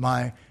answer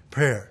my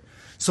prayer.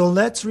 So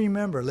let's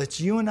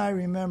you and I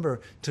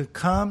remember to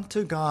come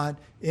to God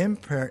in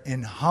prayer,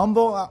 in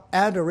humble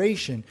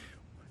adoration,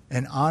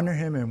 and honor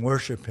him and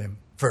worship him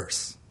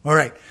first. All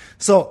right.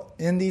 So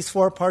in these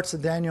 4 parts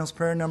of Daniel's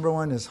prayer, number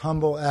 1 is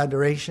humble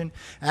adoration.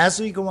 As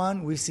we go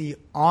on, we see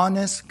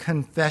honest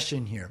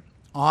confession here.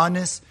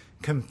 Honest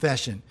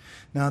confession.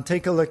 Now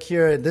take a look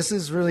here. This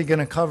is really going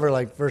to cover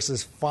like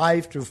verses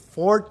 5 to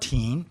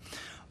 14.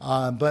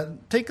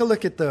 But take a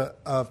look at the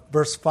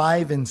verse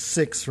 5 and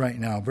 6 right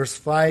now. Verse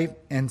 5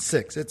 and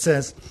 6. It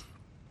says,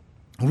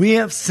 "We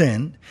have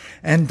sinned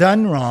and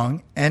done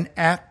wrong and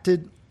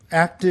acted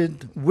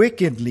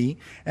wickedly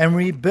and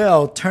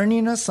rebelled,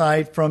 turning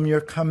aside from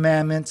your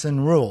commandments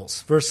and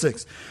rules." Verse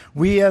 6,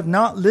 "We have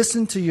not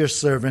listened to your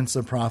servants,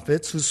 the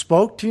prophets, who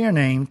spoke to your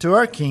name, to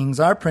our kings,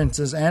 our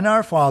princes, and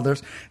our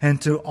fathers,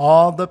 and to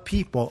all the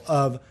people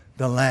of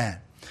the land."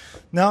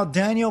 Now,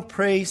 Daniel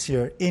prays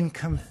here in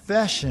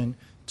confession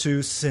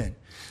to sin.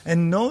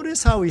 And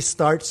notice how he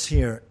starts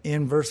here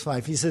in verse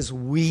 5. He says,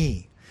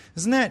 "we."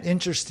 Isn't that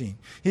interesting?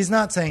 He's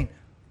not saying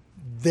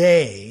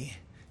they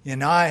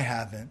and I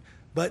haven't.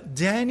 But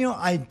Daniel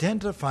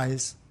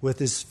identifies with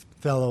his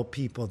fellow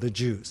people, the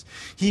Jews.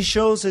 He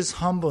shows his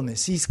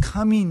humbleness. He's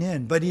coming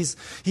in, but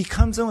he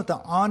comes in with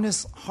an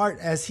honest heart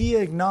as he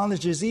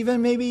acknowledges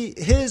even maybe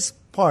his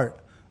part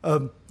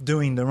of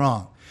doing the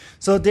wrong.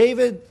 So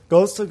David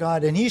goes to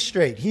God and he's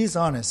straight. He's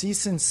honest. He's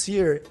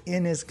sincere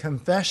in his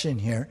confession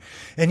here.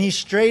 And he's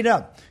straight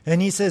up.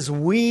 And he says,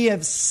 "We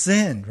have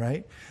sinned,"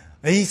 right?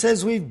 And he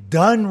says we've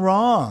done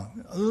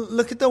wrong.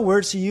 Look at the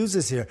words he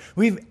uses here.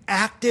 We've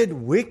acted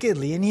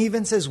wickedly. And he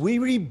even says we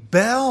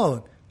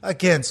rebelled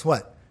against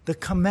what? The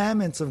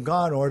commandments of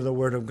God or the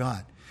word of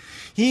God.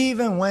 He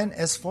even went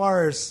as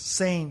far as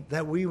saying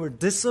that we were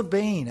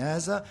disobeying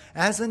as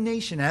a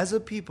nation, as a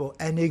people,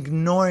 and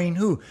ignoring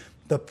who?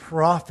 The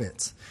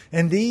prophets.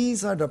 And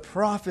these are the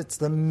prophets,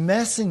 the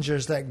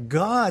messengers that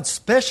God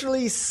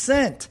specially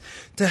sent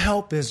to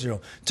help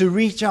Israel, to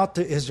reach out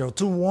to Israel,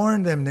 to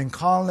warn them, then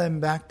call them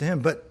back to him.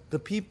 But the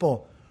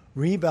people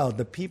rebelled.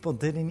 The people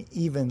didn't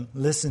even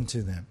listen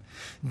to them.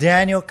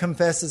 Daniel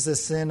confesses the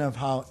sin of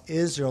how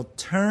Israel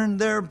turned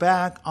their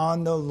back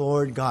on the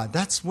Lord God.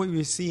 That's what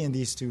we see in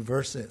these 2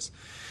 verses.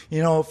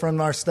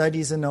 From our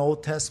studies in the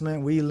Old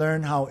Testament, we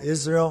learn how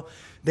Israel,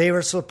 they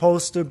were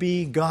supposed to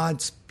be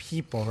God's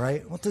people,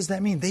 right? What does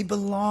that mean? They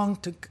belong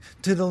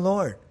to the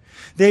Lord.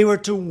 They were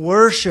to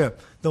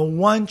worship the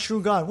one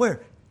true God.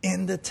 Where?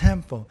 In the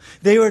temple.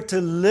 They were to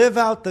live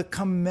out the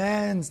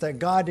commands that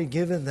God had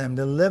given them,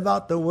 to live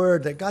out the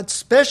word that God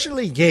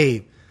specially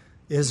gave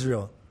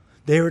Israel.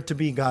 They were to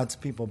be God's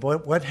people.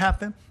 But what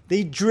happened?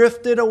 They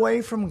drifted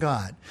away from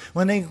God.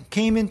 When they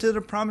came into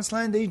the promised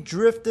land, they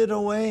drifted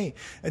away.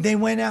 And they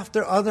went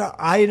after other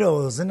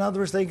idols. In other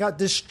words, they got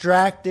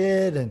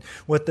distracted and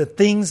with the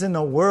things in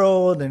the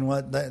world and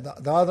what the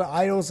other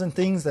idols and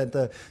things that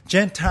the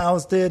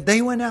Gentiles did.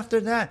 They went after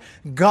that.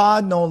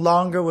 God no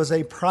longer was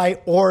a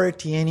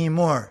priority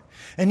anymore.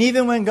 And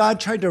even when God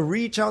tried to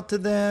reach out to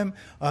them,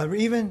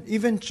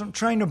 even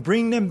trying to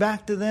bring them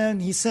back to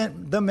them, he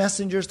sent the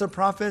messengers, the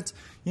prophets.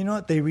 You know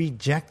what? They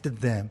rejected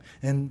them,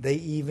 and they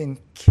even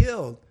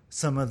killed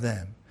some of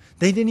them.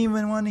 They didn't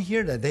even want to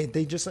hear that.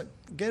 They just said,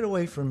 "Get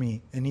away from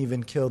me," and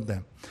even killed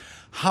them.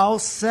 How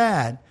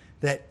sad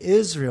that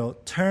Israel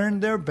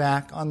turned their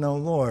back on the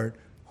Lord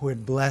who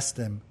had blessed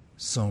them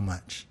so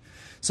much.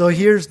 So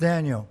here's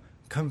Daniel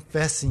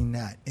confessing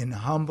that in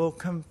humble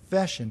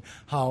confession,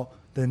 how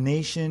the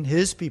nation,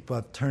 his people,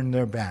 have turned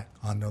their back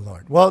on the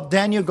Lord. Well,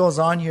 Daniel goes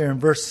on here in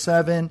verse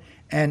 7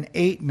 and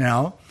 8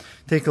 now.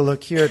 Take a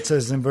look here. It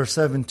says in verse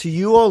 7, "To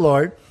you, O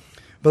Lord,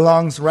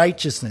 belongs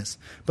righteousness,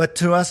 but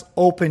to us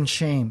open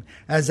shame.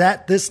 As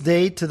at this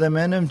day to the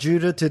men of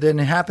Judah, to the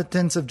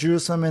inhabitants of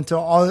Jerusalem, and to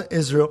all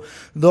Israel,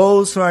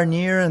 those who are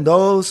near and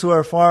those who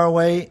are far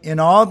away, in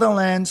all the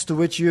lands to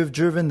which you have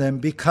driven them,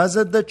 because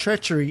of the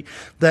treachery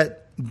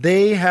that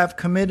they have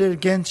committed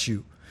against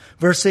you."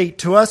 Verse 8,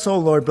 "To us, O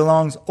Lord,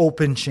 belongs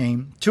open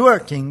shame, to our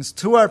kings,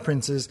 to our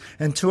princes,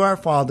 and to our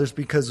fathers,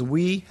 because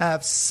we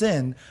have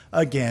sinned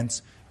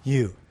against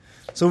you."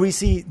 So we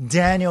see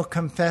Daniel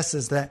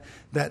confesses that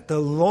the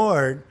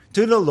Lord,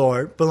 to the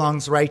Lord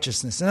belongs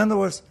righteousness. In other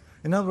words,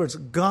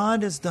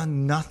 God has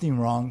done nothing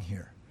wrong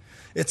here.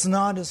 It's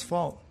not his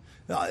fault.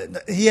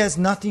 He has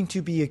nothing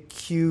to be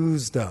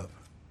accused of,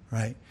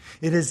 right?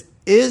 It is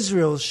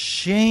Israel's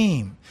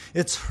shame.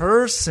 It's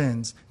her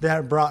sins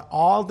that brought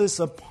all this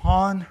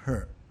upon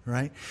her,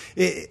 right?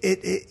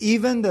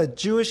 Even the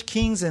Jewish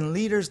kings and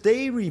leaders,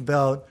 they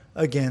rebelled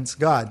against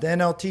God. The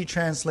NLT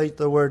translates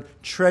the word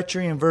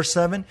treachery in verse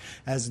 7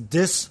 as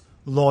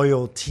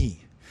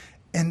disloyalty.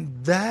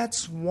 And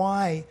that's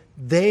why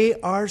they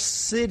are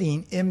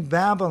sitting in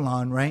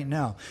Babylon right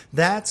now.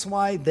 That's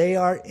why they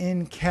are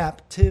in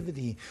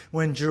captivity.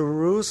 When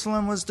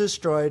Jerusalem was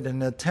destroyed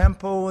and the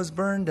temple was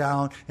burned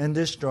down and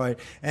destroyed,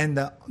 and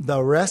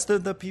the rest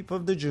of the people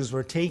of the Jews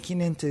were taken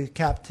into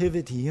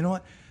captivity, you know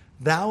what?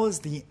 That was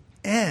the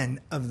end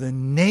of the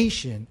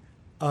nation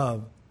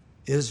of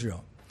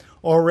Israel.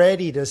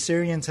 Already the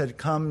Assyrians had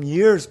come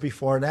years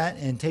before that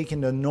and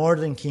taken the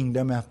northern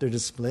kingdom after the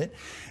split.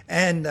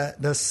 And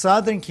the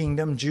southern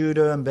kingdom,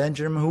 Judah and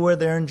Benjamin, who were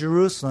there in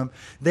Jerusalem,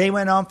 they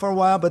went on for a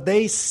while, but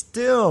they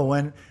still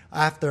went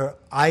after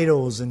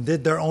idols and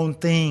did their own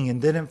thing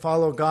and didn't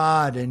follow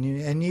God.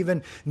 And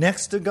even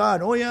next to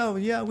God, oh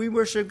yeah, we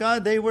worship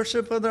God. They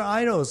worship other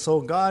idols.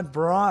 So God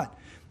brought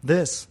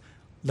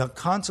the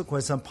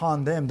consequence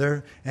upon them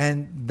there,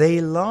 and they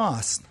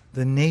lost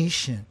the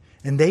nation.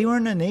 And they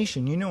weren't a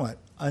nation, you know what,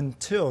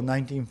 until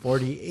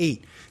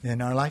 1948.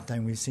 In our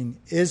lifetime, we see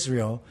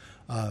Israel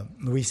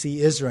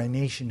a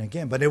nation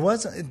again. But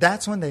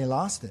that's when they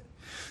lost it.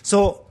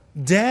 So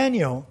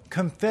Daniel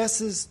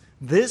confesses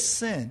this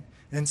sin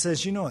and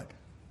says, you know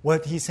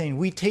what he's saying,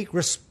 we take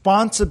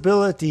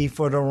responsibility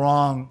for the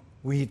wrong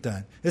we've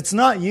done. It's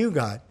not you,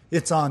 God.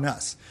 It's on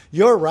us.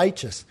 You're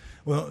righteous.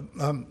 Well,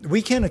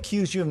 we can't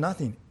accuse you of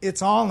nothing.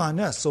 It's all on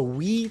us. So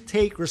we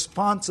take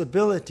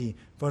responsibility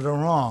for the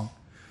wrong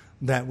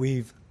that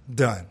we've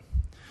done.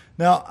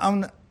 Now,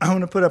 I'm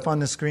going to put up on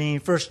the screen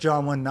 1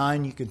 John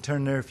 1:9. You can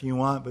turn there if you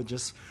want, but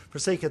just for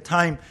sake of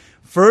time,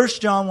 1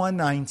 John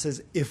 1:9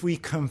 says, "If we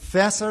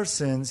confess our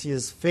sins, he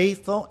is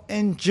faithful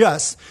and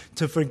just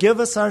to forgive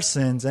us our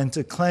sins and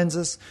to cleanse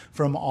us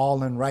from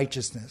all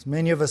unrighteousness."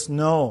 Many of us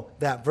know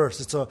that verse.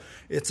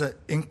 It's an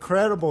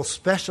incredible,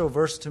 special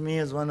verse to me.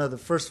 It's one of the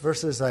first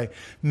verses I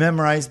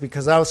memorized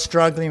because I was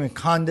struggling with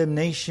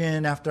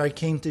condemnation after I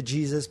came to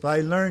Jesus. But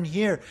I learned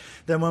here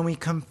that when we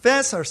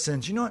confess our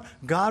sins, you know what?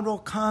 God will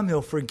come,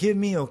 he'll forgive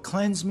me, he'll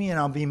cleanse me, and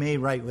I'll be made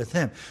right with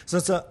him. So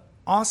it's an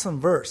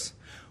awesome verse.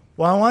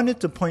 Well, I wanted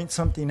to point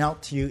something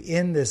out to you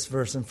in this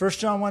verse. In 1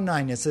 John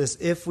 1:9, it says,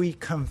 if we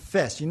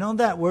confess. You know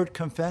that word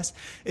confess?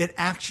 It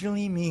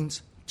actually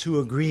means to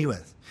agree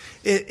with.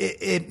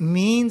 It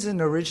means in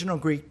the original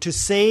Greek to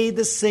say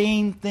the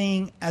same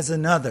thing as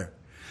another.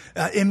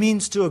 It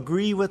means to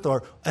agree with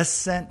or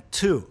assent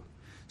to.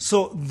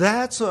 So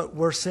that's what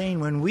we're saying.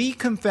 When we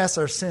confess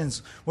our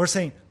sins, we're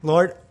saying,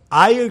 Lord,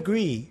 I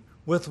agree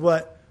with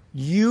what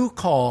you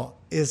call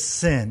is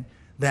sin.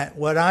 That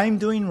what I'm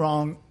doing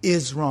wrong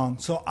is wrong.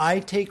 So I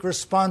take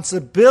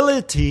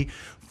responsibility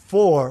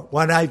for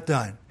what I've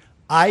done.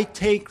 I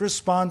take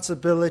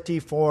responsibility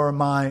for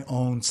my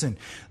own sin.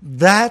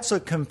 That's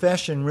what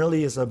confession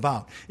really is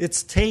about.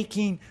 It's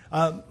taking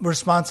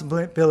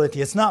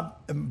responsibility. It's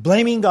not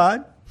blaming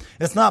God.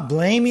 It's not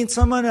blaming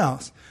someone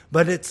else.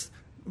 But it's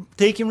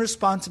taking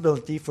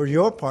responsibility for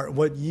your part,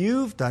 what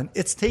you've done.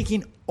 It's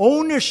taking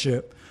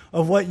ownership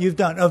of what you've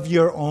done, of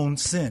your own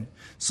sin.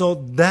 So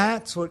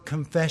that's what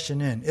confession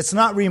is. It's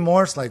not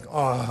remorse like,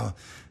 oh,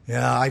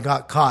 yeah, I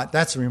got caught.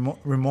 That's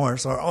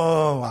remorse. Or,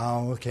 oh,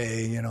 wow,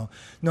 okay, you know.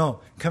 No,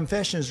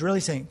 confession is really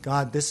saying,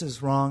 God, this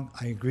is wrong.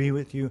 I agree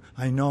with you.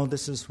 I know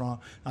this is wrong.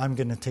 I'm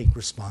going to take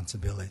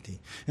responsibility.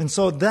 And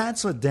so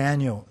that's what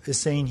Daniel is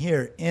saying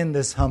here in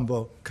this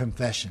humble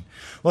confession.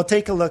 Well,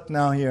 take a look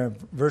now here,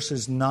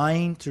 verses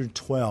 9 through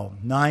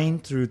 12. 9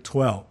 through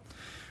 12.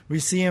 We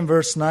see in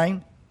verse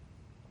 9,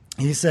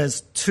 he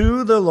says,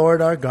 to the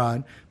Lord our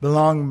God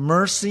belong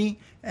mercy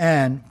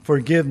and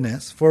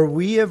forgiveness, for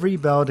we have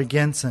rebelled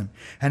against him,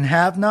 and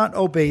have not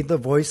obeyed the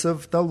voice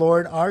of the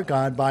Lord our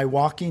God by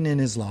walking in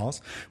his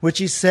laws, which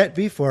he set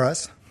before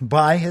us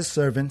by his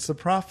servants the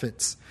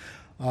prophets.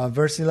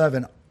 Verse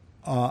 11,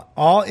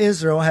 all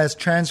Israel has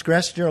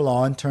transgressed your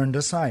law and turned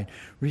aside,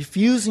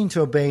 refusing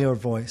to obey your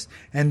voice.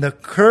 And the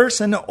curse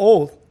and the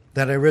oath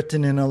that are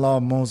written in the law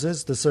of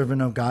Moses, the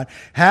servant of God,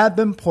 have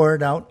been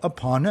poured out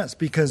upon us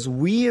because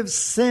we have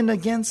sinned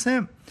against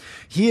him.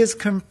 He has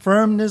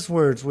confirmed his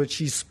words, which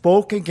he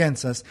spoke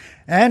against us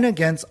and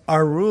against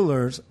our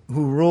rulers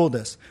who ruled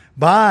us,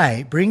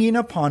 by bringing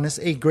upon us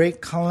a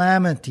great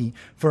calamity.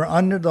 For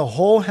under the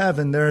whole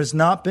heaven there has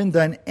not been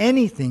done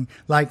anything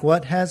like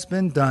what has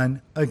been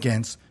done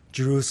against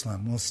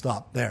Jerusalem. We'll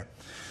stop there.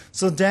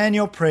 So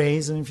Daniel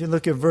prays, and if you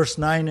look at verse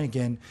 9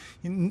 again,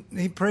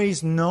 he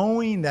prays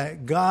knowing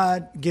that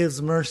God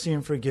gives mercy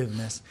and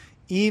forgiveness,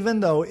 even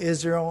though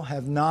Israel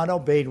have not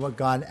obeyed what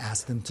God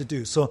asked them to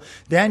do. So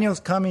Daniel's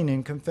coming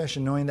in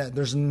confession knowing that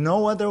there's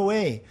no other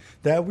way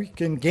that we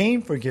can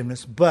gain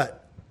forgiveness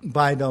but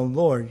by the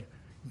Lord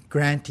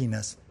granting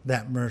us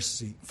that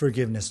mercy,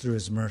 forgiveness through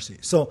his mercy.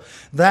 So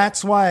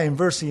that's why in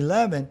verse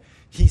 11,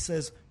 he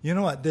says, you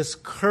know what, this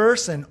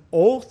curse and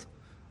oath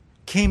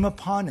came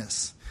upon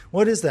us.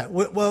 What is that?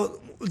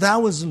 Well,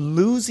 that was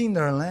losing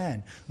their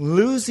land,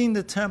 losing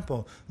the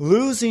temple,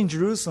 losing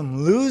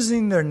Jerusalem,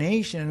 losing their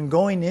nation, and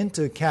going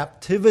into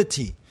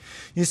captivity.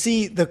 You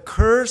see, the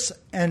curse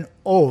and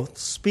oath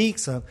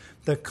speaks of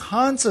the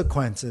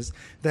consequences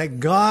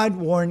that God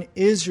warned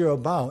Israel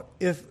about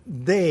if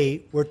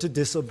they were to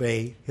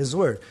disobey his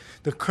word.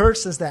 The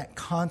curse is that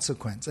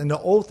consequence. And the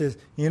oath is,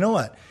 you know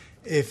what?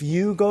 If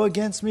you go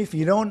against me, if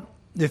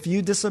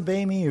you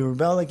disobey me, you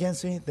rebel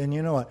against me, then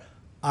you know what?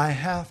 I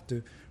have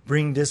to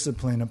bring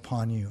discipline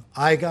upon you.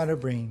 I got to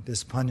bring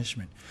this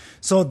punishment.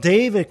 So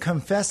David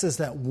confesses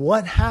that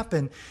what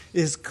happened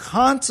is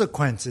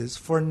consequences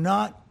for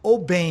not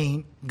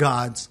obeying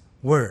God's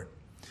word.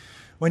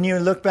 When you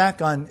look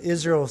back on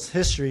Israel's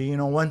history,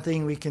 one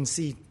thing we can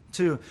see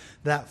too,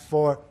 that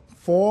for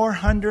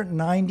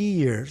 490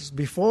 years,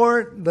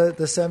 before the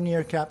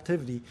 7-year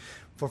captivity,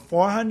 for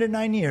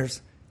 490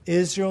 years,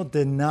 Israel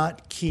did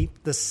not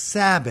keep the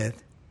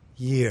Sabbath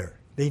year.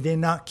 They did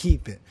not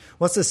keep it.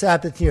 What's the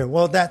Sabbath year?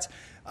 Well,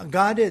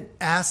 God had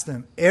asked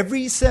them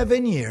every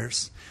 7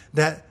 years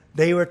that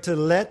they were to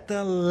let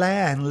the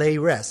land lay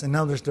rest. In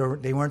other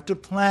words, they weren't to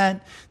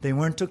plant, they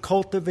weren't to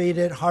cultivate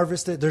it,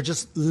 harvest it. They're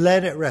just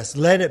let it rest,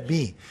 let it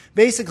be.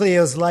 Basically,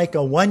 it was like a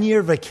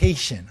 1-year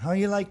vacation. How do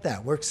you like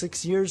that? Work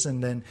 6 years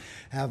and then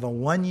have a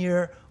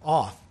 1-year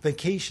off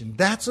vacation.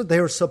 That's what they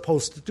were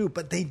supposed to do.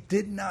 But they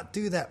did not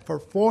do that for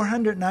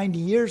 490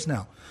 years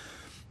now.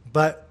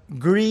 But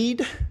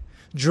greed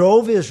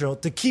drove Israel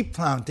to keep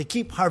plowing, to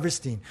keep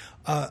harvesting,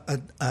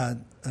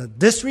 a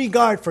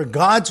disregard for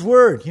God's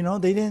word.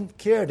 They didn't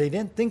care. They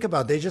didn't think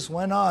about it. They just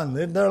went on,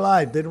 lived their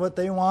life, did what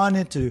they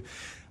wanted to,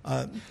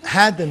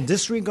 had them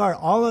disregard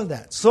all of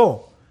that.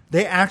 So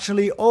they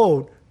actually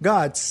owed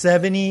God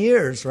 70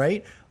 years,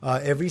 right?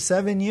 Every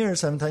 7 years,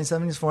 7 times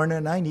 7 is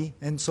 490.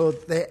 And so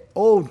they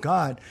owed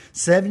God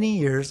 70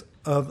 years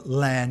of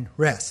land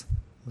rest.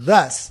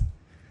 Thus,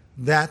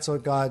 that's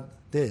what God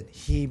did.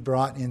 He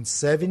brought in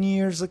 7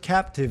 years of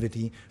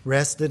captivity,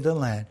 rested the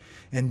land,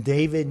 and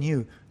David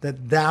knew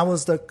that that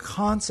was the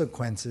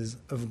consequences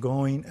of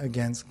going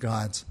against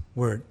God's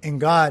word.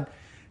 And God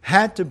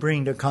had to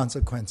bring the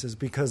consequences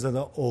because of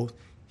the oath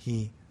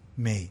he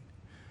made.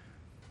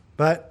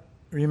 But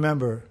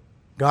remember,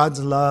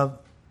 God's love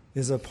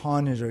is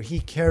upon Israel. He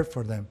cared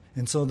for them.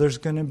 And so there's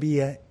going to be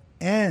an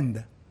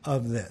end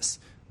of this.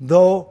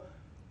 Though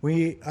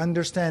we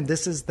understand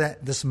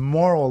this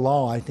moral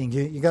law, I think.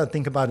 You got to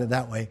think about it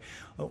that way.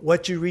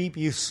 What you reap,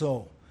 you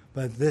sow.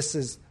 But this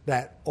is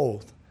that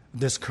oath,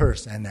 this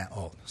curse and that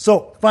oath.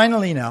 So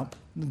finally now,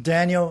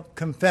 Daniel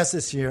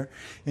confesses here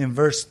in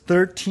verse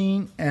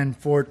 13 and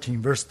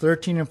 14. Verse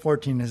 13 and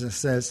 14, as it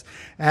says,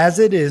 as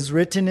it is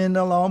written in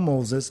the law of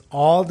Moses,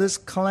 all this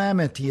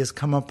calamity has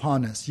come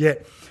upon us.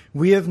 Yet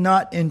we have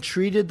not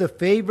entreated the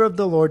favor of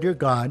the Lord your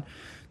God,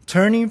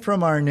 turning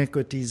from our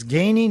iniquities,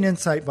 gaining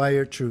insight by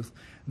your truth.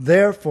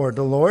 Therefore,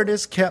 the Lord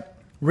has kept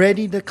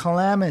ready the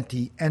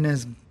calamity and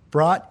has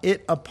brought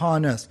it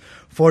upon us.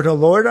 For the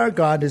Lord our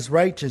God is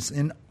righteous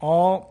in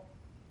all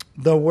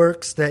the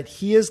works that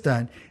he has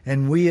done,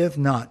 and we have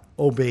not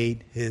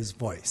obeyed his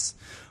voice.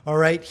 All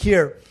right,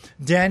 here,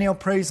 Daniel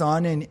prays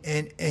on,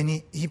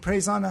 and he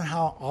prays on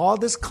how all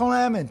this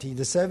calamity,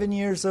 the 7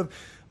 years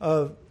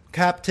of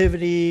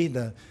captivity,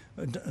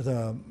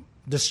 the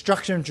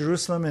destruction of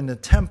Jerusalem and the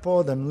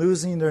temple, them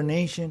losing their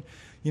nation,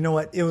 you know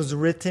what? It was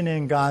written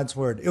in God's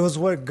word. It was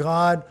what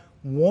God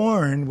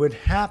warned would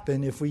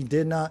happen if we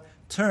did not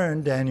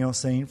turn, Daniel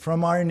saying,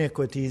 from our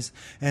iniquities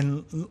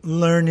and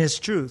learn his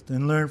truth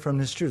and learn from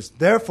his truth.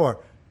 Therefore,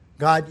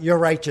 God, you're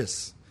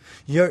righteous.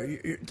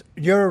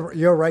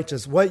 You're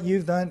righteous. What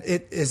you've done,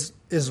 it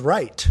is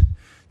right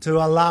to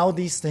allow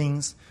these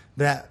things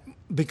that,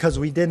 because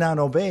we did not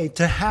obey,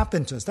 to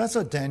happen to us. That's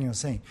what Daniel's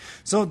saying.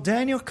 So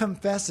Daniel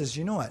confesses,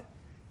 you know what?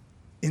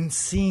 In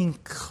seeing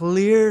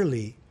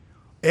clearly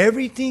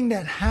everything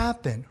that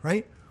happened,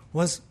 right,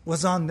 was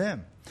on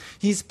them.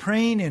 He's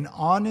praying in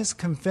honest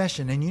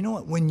confession. And you know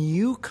what? When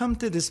you come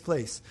to this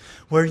place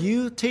where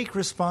you take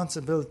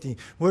responsibility,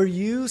 where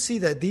you see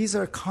that these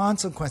are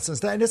consequences,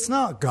 that it's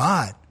not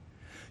God,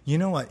 you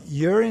know what?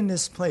 You're in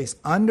this place.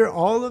 Under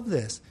all of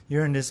this,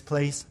 you're in this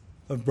place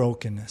of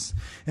brokenness.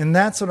 And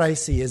that's what I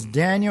see as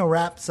Daniel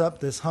wraps up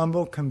this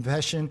humble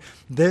confession,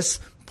 this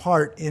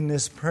part in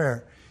this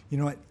prayer. You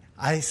know what?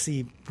 I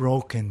see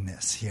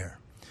brokenness here.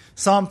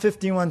 Psalm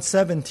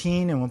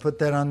 51:17, and we'll put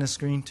that on the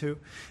screen too.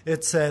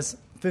 It says,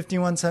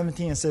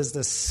 51:17, it says,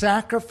 the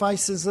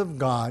sacrifices of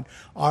God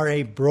are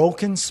a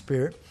broken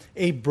spirit,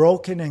 a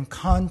broken and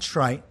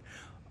contrite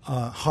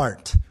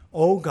heart.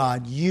 O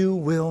God, you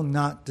will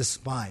not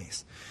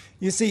despise.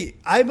 You see,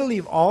 I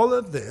believe all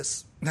of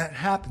this that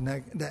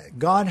happened, that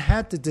God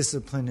had to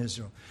discipline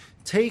Israel,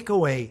 take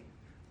away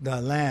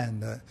the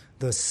land,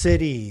 the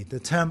city, the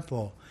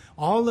temple.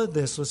 All of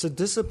this was a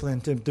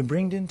discipline to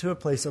bring it into a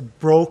place of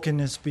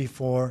brokenness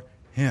before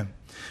Him.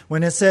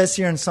 When it says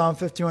here in Psalm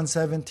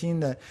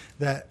 51:17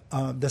 that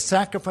the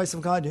sacrifice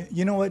of God,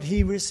 you know what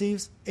He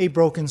receives? A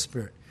broken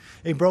spirit.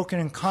 A broken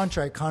and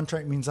contrite.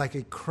 Contrite means like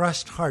a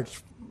crushed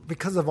heart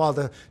because of all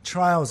the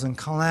trials and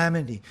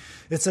calamity.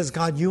 It says,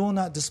 God, you will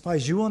not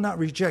despise. You will not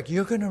reject.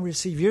 You're going to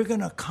receive. You're going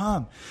to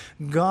come.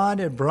 God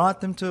had brought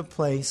them to a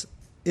place,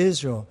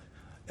 Israel,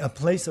 a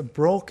place of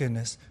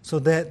brokenness, so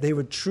that they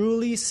would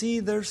truly see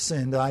their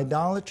sin, the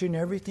idolatry and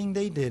everything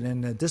they did,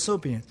 and the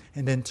disobedience,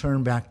 and then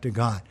turn back to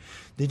God.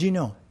 Did you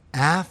know,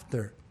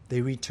 after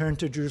they returned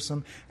to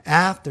Jerusalem,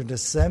 after the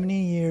 70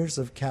 years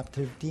of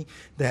captivity,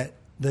 that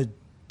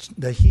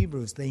the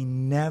Hebrews, they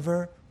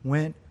never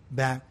went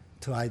back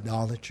to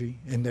idolatry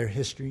in their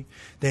history?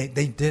 They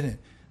didn't.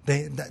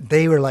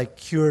 They were like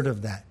cured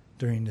of that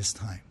during this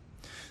time.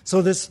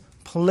 So this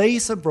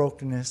place of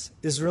brokenness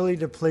is really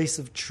the place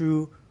of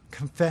true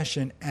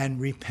confession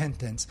and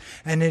repentance.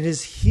 And it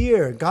is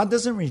here, God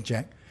doesn't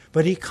reject,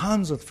 but He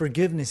comes with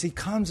forgiveness. He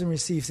comes and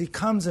receives. He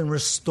comes and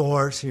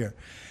restores here.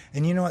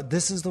 And you know what?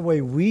 This is the way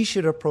we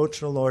should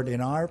approach the Lord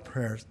in our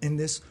prayers, in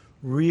this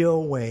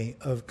real way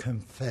of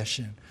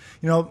confession.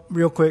 You know,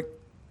 real quick,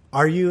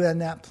 are you in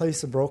that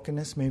place of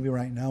brokenness maybe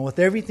right now? With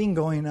everything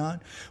going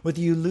on, with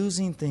you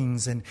losing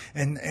things and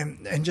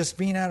just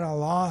being at a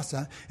loss,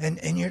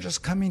 and you're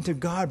just coming to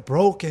God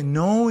broken,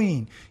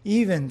 knowing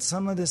even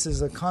some of this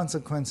is a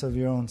consequence of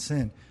your own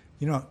sin.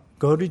 You know,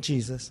 go to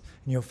Jesus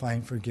and you'll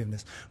find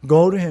forgiveness.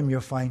 Go to Him,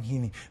 you'll find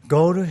healing.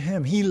 Go to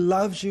Him. He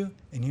loves you,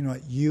 and you know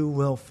what? You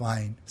will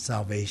find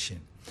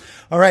salvation.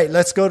 All right,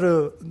 let's go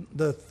to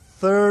the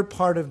third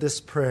part of this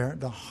prayer,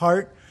 the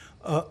heartfelt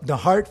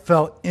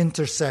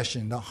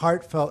intercession. The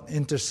heartfelt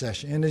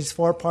intercession. In these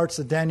four parts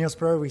of Daniel's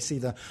prayer, we see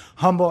the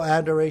humble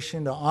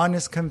adoration, the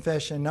honest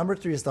confession. Number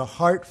 3 is the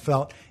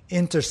heartfelt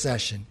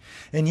intercession.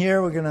 And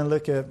here we're going to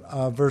look at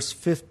verse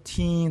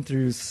 15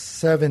 through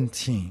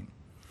 17.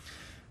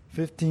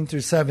 15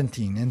 through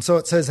 17. And so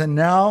it says, and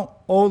now,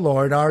 O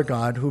Lord our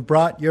God, who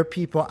brought your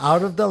people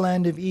out of the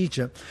land of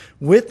Egypt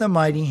with a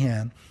mighty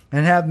hand,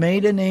 and have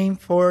made a name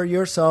for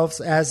yourselves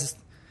as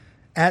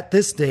at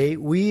this day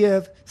we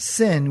have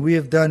sinned, we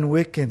have done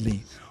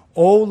wickedly.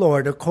 O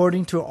Lord,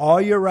 according to all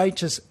your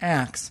righteous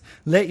acts,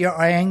 let your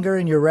anger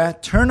and your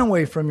wrath turn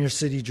away from your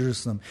city,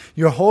 Jerusalem,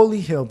 your holy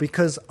hill,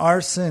 because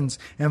our sins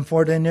and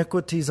for the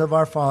iniquities of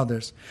our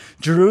fathers.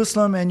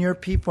 Jerusalem and your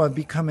people have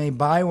become a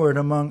byword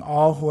among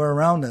all who are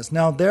around us.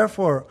 Now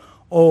therefore,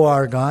 O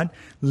our God,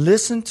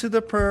 listen to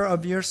the prayer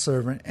of your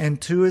servant and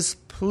to his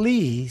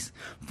pleas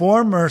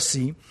for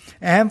mercy,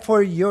 and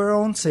for your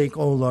own sake,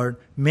 O Lord,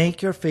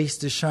 make your face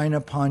to shine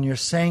upon your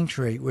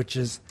sanctuary, which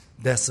is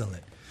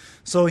desolate.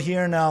 So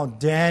here now,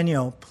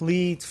 Daniel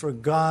pleads for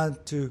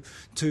God to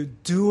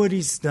do what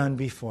He's done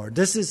before.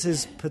 This is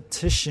his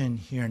petition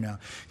here now.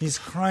 He's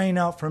crying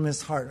out from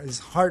his heart, his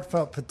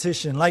heartfelt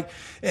petition.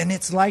 And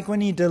it's like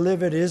when He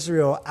delivered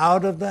Israel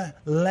out of the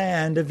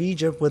land of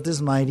Egypt with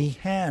His mighty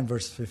hand,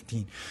 verse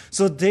 15.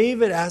 So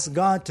David asked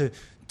God to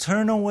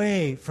turn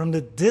away from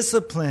the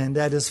discipline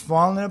that has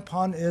fallen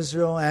upon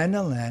Israel and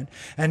the land,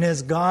 and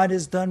as God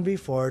has done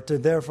before, to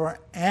therefore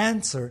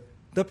answer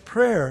the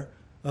prayer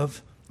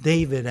of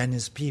David and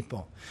his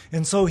people.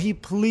 And so he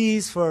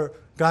pleads for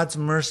God's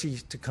mercy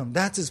to come.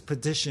 That's his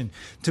petition.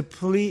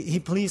 He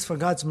pleads for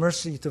God's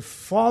mercy to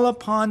fall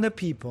upon the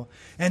people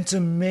and to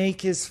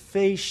make His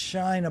face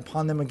shine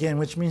upon them again,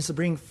 which means to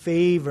bring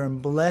favor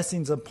and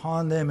blessings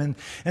upon them.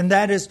 And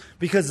that is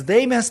because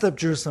they messed up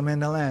Jerusalem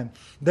and the land.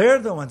 They're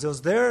the ones. It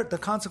was the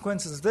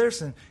consequences of their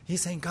sin.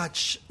 He's saying, God,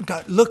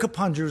 look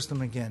upon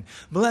Jerusalem again.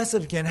 Bless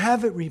it again.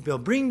 Have it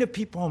rebuilt. Bring the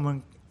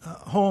people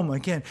home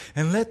again,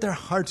 and let their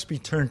hearts be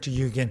turned to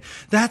you again.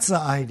 That's the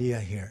idea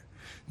here.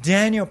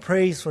 Daniel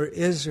prays for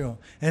Israel,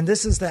 and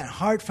this is that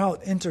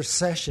heartfelt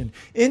intercession,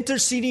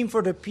 interceding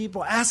for the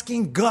people,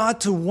 asking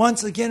God to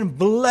once again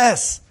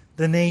bless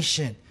the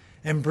nation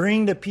and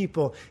bring the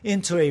people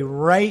into a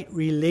right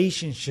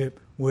relationship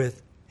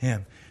with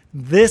Him.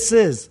 This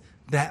is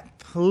that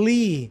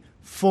plea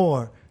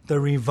for the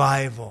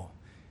revival.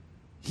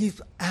 He's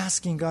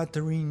asking God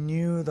to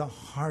renew the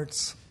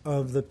hearts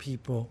of the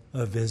people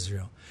of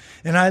Israel.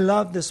 And I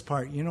love this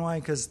part. You know why?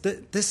 Because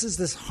this is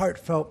this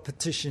heartfelt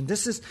petition.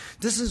 This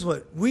is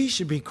what we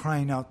should be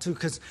crying out to.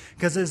 Because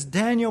as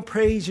Daniel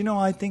prays,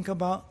 I think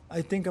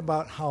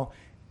about how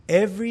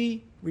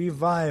every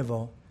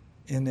revival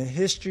in the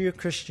history of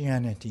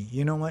Christianity,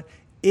 you know what?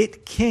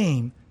 It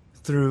came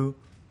through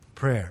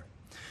prayer.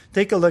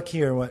 Take a look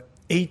here what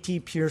A.T.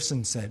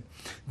 Pierson said.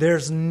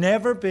 There's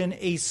never been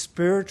a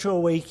spiritual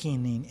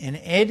awakening in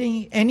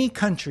any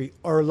country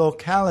or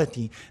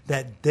locality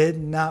that did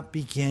not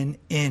begin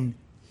in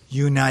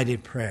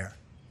united prayer.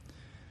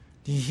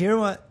 Do you hear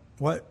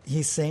what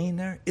he's saying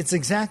there? It's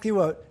exactly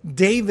what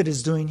David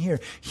is doing here.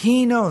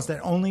 He knows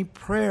that only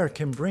prayer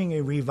can bring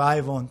a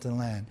revival into the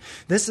land.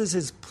 This is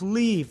his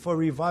plea for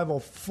revival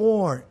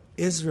for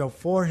Israel,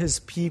 for his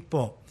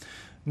people.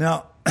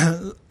 Now,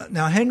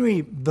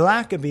 Henry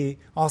Blackaby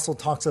also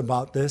talks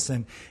about this,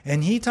 and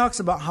he talks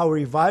about how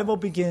revival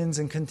begins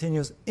and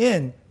continues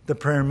in the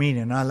prayer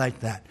meeting. I like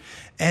that.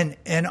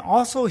 And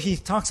also he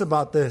talks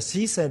about this.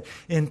 He said,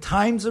 in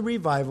times of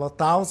revival,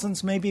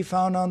 thousands may be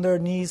found on their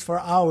knees for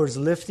hours,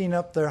 lifting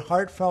up their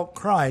heartfelt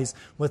cries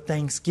with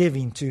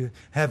thanksgiving to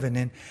heaven.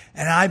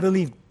 And I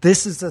believe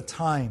this is the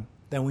time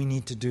that we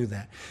need to do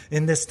that.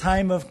 In this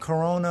time of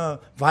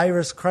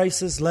coronavirus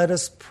crisis, let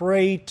us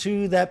pray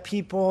to that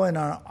people in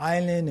our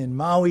island, in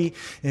Maui,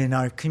 in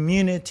our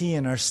community,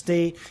 in our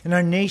state, in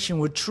our nation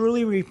would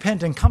truly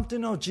repent and come to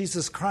know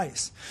Jesus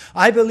Christ.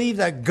 I believe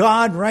that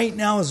God right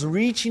now is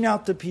reaching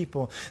out to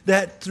people,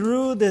 that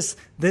through this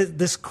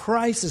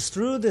crisis,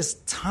 through this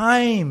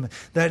time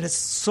that is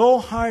so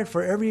hard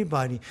for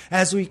everybody,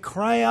 as we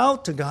cry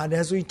out to God,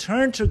 as we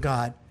turn to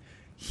God,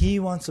 He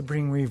wants to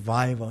bring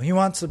revival. He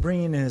wants to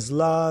bring in His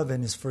love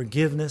and His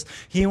forgiveness.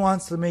 He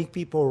wants to make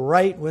people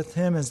right with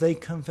Him as they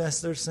confess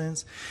their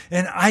sins.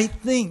 And I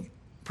think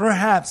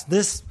perhaps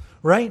this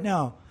right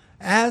now,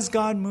 as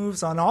God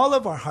moves on all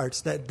of our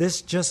hearts, that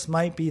this just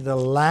might be the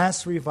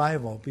last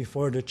revival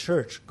before the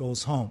church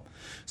goes home.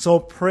 So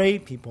pray,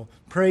 people.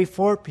 Pray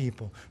for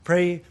people.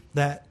 Pray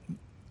that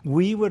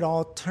we would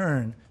all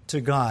turn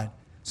to God.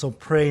 So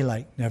pray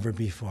like never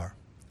before.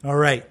 All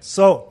right.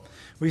 So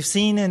we've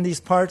seen in these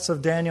parts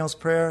of Daniel's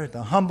prayer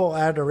the humble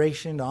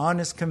adoration, the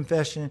honest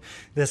confession,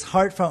 this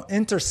heartfelt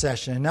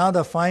intercession. Now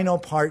the final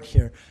part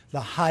here, the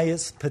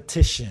highest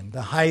petition,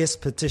 the highest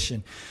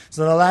petition.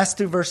 So the last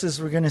two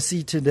verses we're going to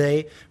see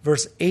today,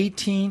 verse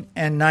 18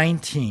 and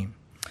 19.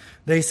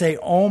 They say,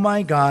 "O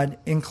my God,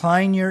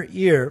 incline your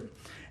ear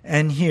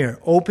and hear.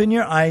 Open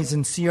your eyes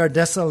and see our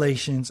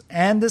desolations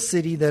and the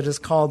city that is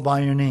called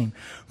by your name.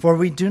 For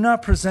we do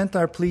not present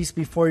our pleas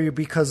before you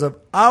because of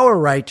our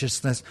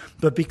righteousness,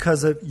 but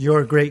because of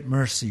your great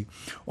mercy.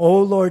 O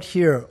Lord,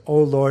 hear, O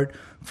Lord,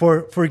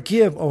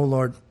 forgive, O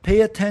Lord. Pay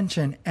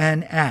attention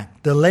and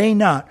act. Delay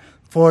not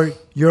for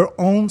your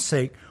own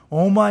sake,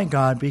 O my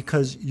God,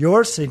 because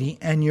your city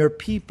and your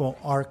people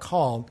are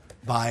called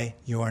by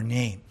your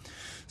name."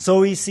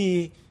 So we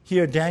see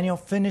here Daniel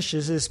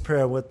finishes his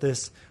prayer with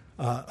this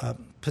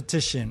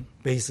petition,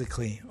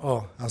 basically.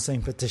 Oh, I was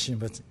saying petition,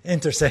 but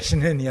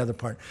intercession in the other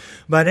part.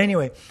 But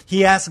anyway,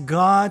 he asked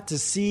God to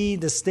see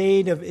the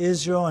state of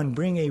Israel and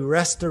bring a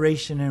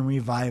restoration and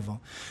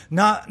revival.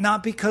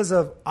 Not because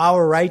of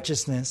our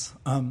righteousness,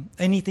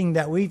 anything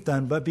that we've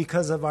done, but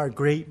because of our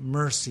great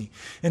mercy.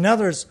 In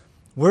other words,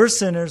 we're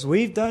sinners,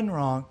 we've done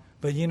wrong,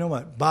 but you know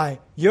what? By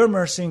your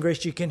mercy and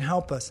grace, you can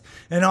help us.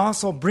 And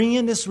also bring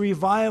in this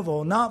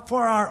revival, not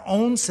for our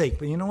own sake,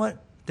 but you know what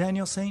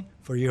Daniel's saying?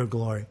 For your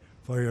glory.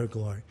 For your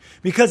glory.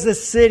 Because the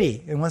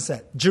city, and what's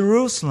that?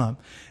 Jerusalem,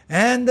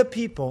 and the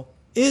people,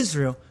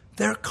 Israel,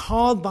 they're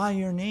called by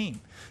your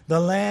name. The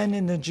land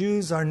and the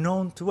Jews are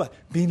known to what?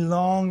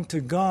 Belong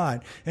to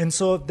God. And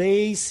so if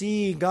they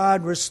see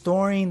God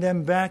restoring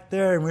them back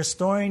there and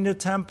restoring the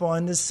temple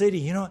and the city,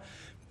 you know what?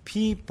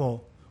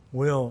 People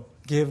will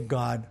give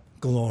God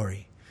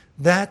glory.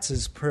 That's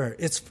his prayer.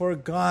 It's for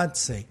God's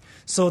sake.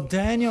 So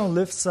Daniel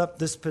lifts up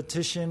this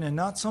petition, and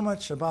not so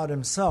much about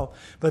himself,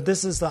 but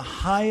this is the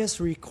highest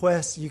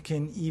request you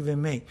can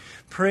even make.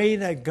 Pray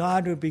that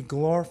God would be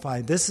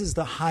glorified. This is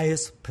the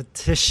highest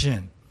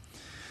petition.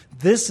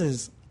 This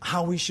is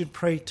how we should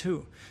pray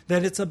too.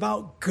 That it's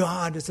about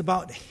God. It's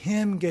about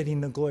Him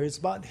getting the glory. It's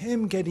about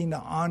Him getting the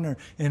honor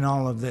in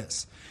all of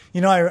this.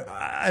 You know,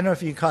 I don't know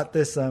if you caught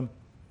this.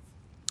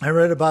 I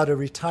read about a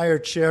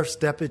retired sheriff's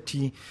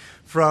deputy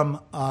from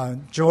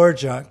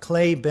Georgia,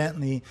 Clay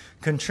Bentley,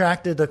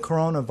 contracted the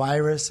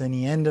coronavirus, and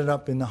he ended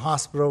up in the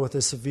hospital with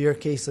a severe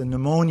case of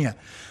pneumonia.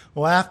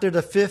 Well, after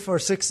the 5th or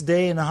 6th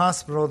day in the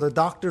hospital, the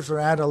doctors were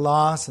at a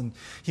loss, and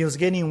he was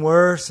getting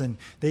worse, and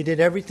they did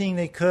everything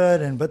they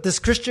could. But this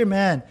Christian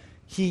man,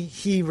 he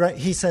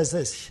says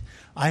this,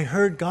 "I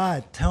heard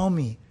God tell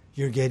me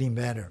you're getting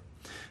better."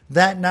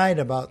 That night,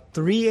 about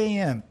 3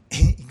 a.m.,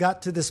 he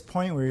got to this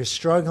point where he was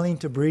struggling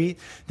to breathe.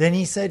 Then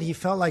he said he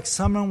felt like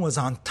someone was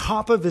on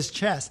top of his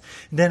chest.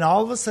 Then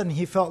all of a sudden,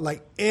 he felt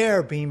like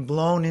air being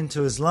blown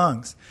into his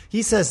lungs.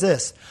 He says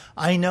this,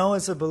 "I know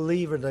as a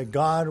believer that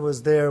God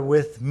was there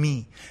with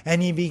me.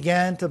 And He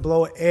began to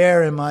blow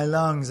air in my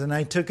lungs, and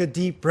I took a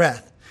deep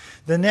breath.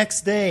 The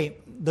next day,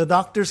 the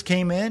doctors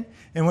came in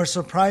and were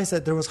surprised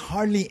that there was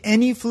hardly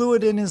any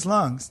fluid in his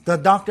lungs. The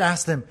doctor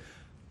asked him,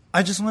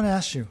 I just want to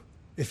ask you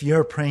if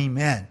you're a praying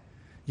man.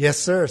 Yes,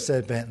 sir,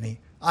 said Bentley.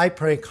 I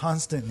pray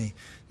constantly.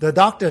 The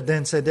doctor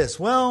then said this,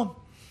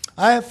 well,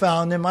 I have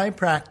found in my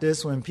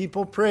practice when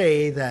people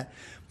pray that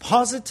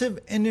positive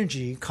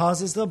energy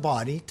causes the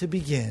body to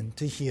begin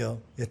to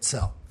heal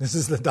itself. This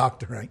is the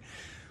doctor, right?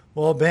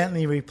 Well,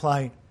 Bentley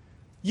replied,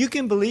 you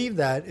can believe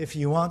that if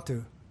you want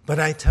to, but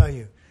I tell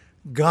you,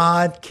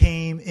 God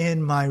came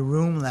in my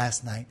room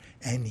last night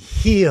and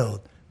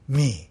healed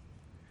me.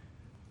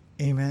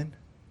 Amen.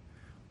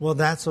 Well,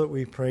 that's what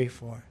we pray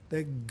for,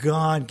 that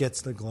God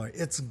gets the glory.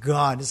 It's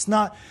God. It's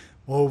not,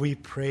 oh, we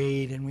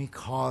prayed and we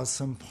caused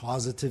some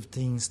positive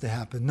things to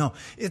happen. No,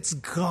 it's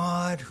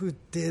God who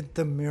did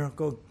the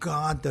miracle.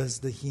 God does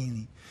the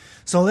healing.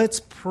 So let's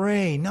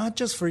pray, not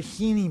just for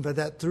healing, but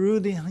that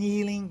through the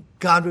healing,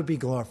 God would be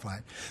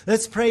glorified.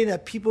 Let's pray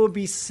that people would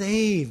be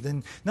saved,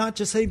 and not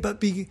just saved,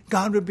 but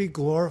God would be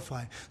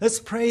glorified. Let's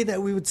pray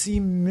that we would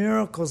see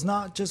miracles,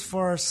 not just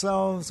for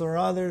ourselves or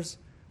others,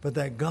 but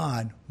that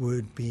God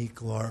would be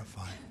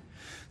glorified.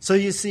 So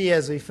you see,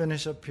 as we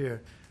finish up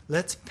here,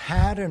 let's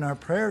pattern our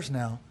prayers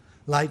now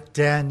like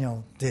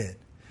Daniel did.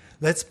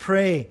 Let's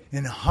pray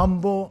in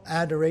humble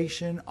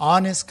adoration,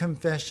 honest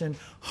confession,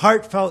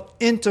 heartfelt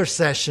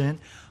intercession,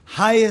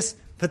 highest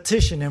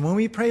petition. And when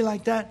we pray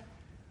like that,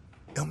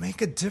 it'll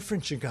make a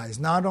difference, you guys,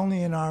 not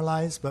only in our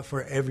lives, but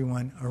for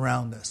everyone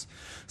around us.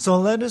 So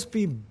let us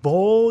be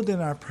bold in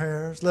our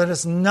prayers. Let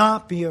us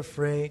not be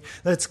afraid.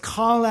 Let's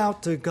call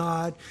out to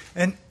God.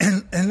 And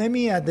let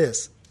me add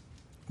this.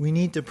 We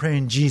need to pray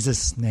in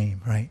Jesus' name,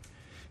 right?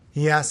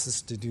 He asks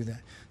us to do that.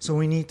 So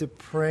we need to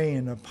pray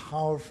in a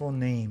powerful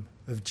name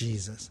of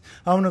Jesus.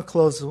 I want to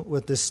close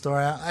with this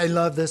story. I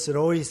love this. It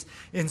always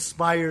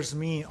inspires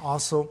me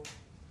also.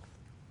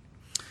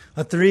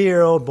 A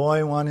 3-year-old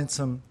boy wanted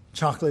some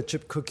chocolate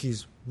chip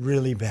cookies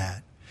really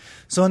bad.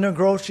 So in the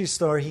grocery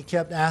store, he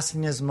kept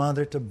asking his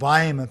mother to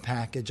buy him a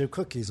package of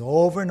cookies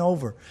over and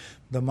over.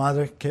 The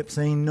mother kept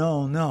saying,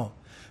 no, no.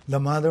 The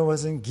mother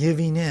wasn't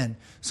giving in.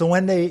 So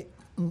when they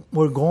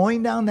were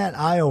going down that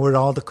aisle where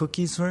all the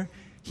cookies were,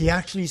 he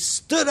actually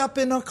stood up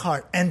in a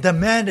cart and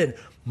demanded,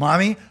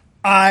 Mommy,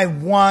 I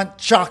want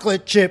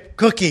chocolate chip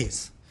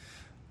cookies.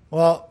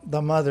 Well,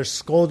 the mother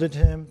scolded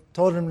him,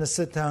 told him to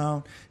sit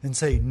down and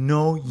say,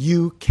 no,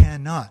 you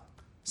cannot.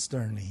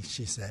 Sternly,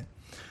 she said.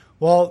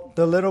 Well,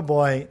 the little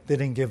boy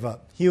didn't give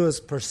up. He was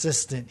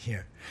persistent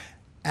here.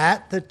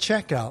 At the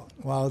checkout,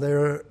 while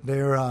they're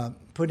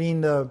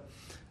putting the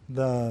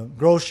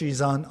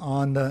groceries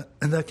on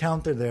the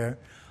counter there,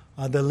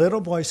 the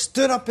little boy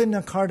stood up in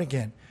the cart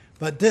again.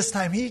 But this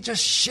time he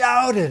just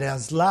shouted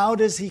as loud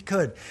as he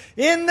could,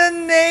 in the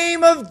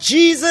name of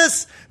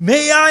Jesus,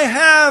 may I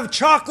have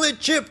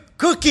chocolate chip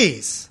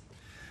cookies?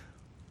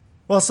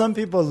 Well, some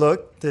people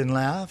looked and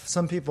laughed.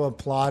 Some people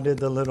applauded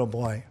the little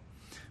boy.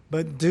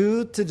 But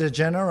due to the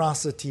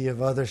generosity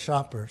of other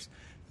shoppers,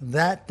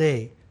 that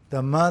day,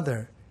 the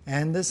mother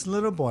and this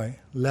little boy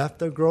left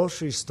the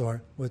grocery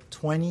store with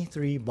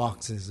 23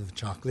 boxes of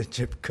chocolate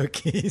chip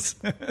cookies.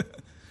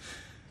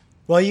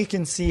 Well, you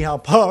can see how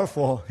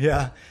powerful,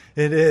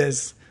 it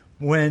is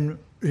when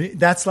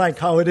that's like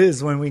how it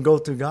is when we go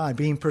to God.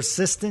 Being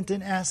persistent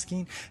in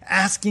asking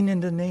in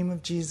the name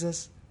of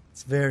Jesus.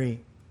 It's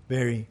very,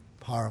 very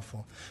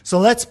powerful. So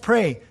let's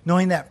pray,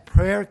 knowing that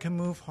prayer can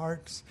move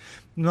hearts,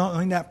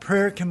 knowing that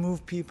prayer can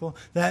move people,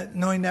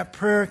 knowing that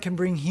prayer can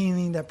bring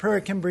healing, that prayer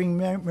can bring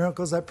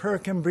miracles, that prayer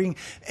can bring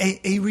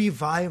a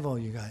revival,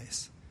 you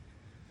guys.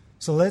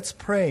 So let's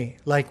pray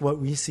like what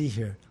we see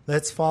here.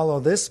 Let's follow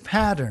this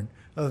pattern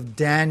of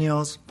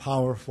Daniel's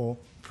powerful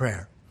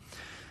prayer.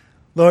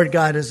 Lord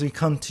God, as we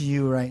come to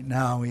you right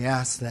now, we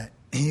ask that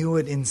you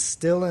would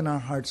instill in our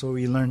hearts what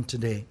we learned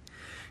today.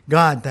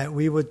 God, that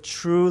we would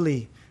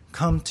truly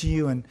come to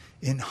you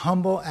in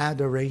humble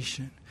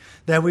adoration,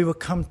 that we would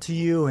come to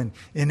you in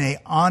an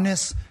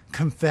honest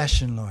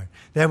confession, Lord,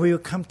 that we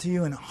would come to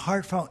you in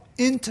heartfelt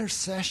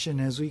intercession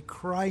as we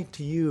cry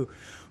to you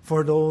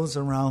for those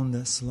around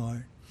us,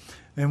 Lord.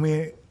 And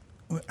we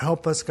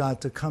help us,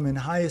 God, to come in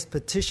highest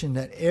petition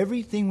that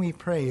everything we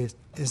pray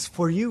is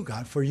for you,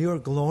 God, for your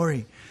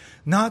glory.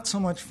 Not so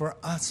much for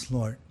us,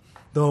 Lord,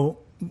 though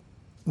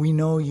we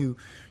know you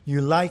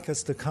like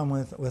us to come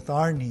with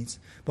our needs.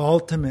 But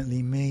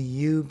ultimately, may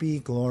you be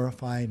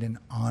glorified and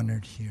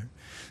honored here.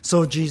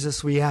 So,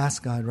 Jesus, we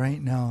ask, God,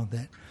 right now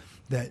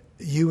that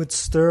you would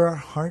stir our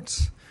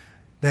hearts,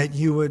 that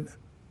you would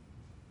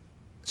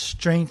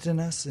strengthen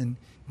us and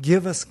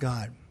give us,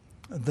 God,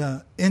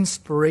 the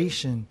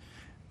inspiration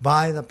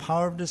by the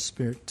power of the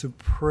Spirit to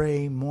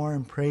pray more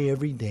and pray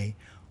every day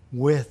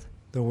with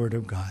the Word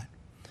of God.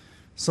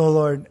 So,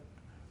 Lord,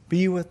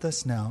 be with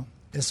us now,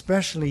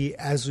 especially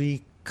as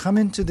we come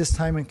into this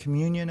time in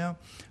communion now.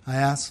 I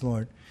ask,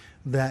 Lord,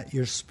 that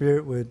your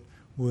Spirit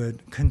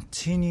would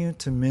continue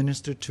to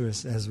minister to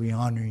us as we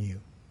honor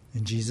you.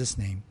 In Jesus'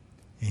 name,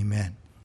 amen.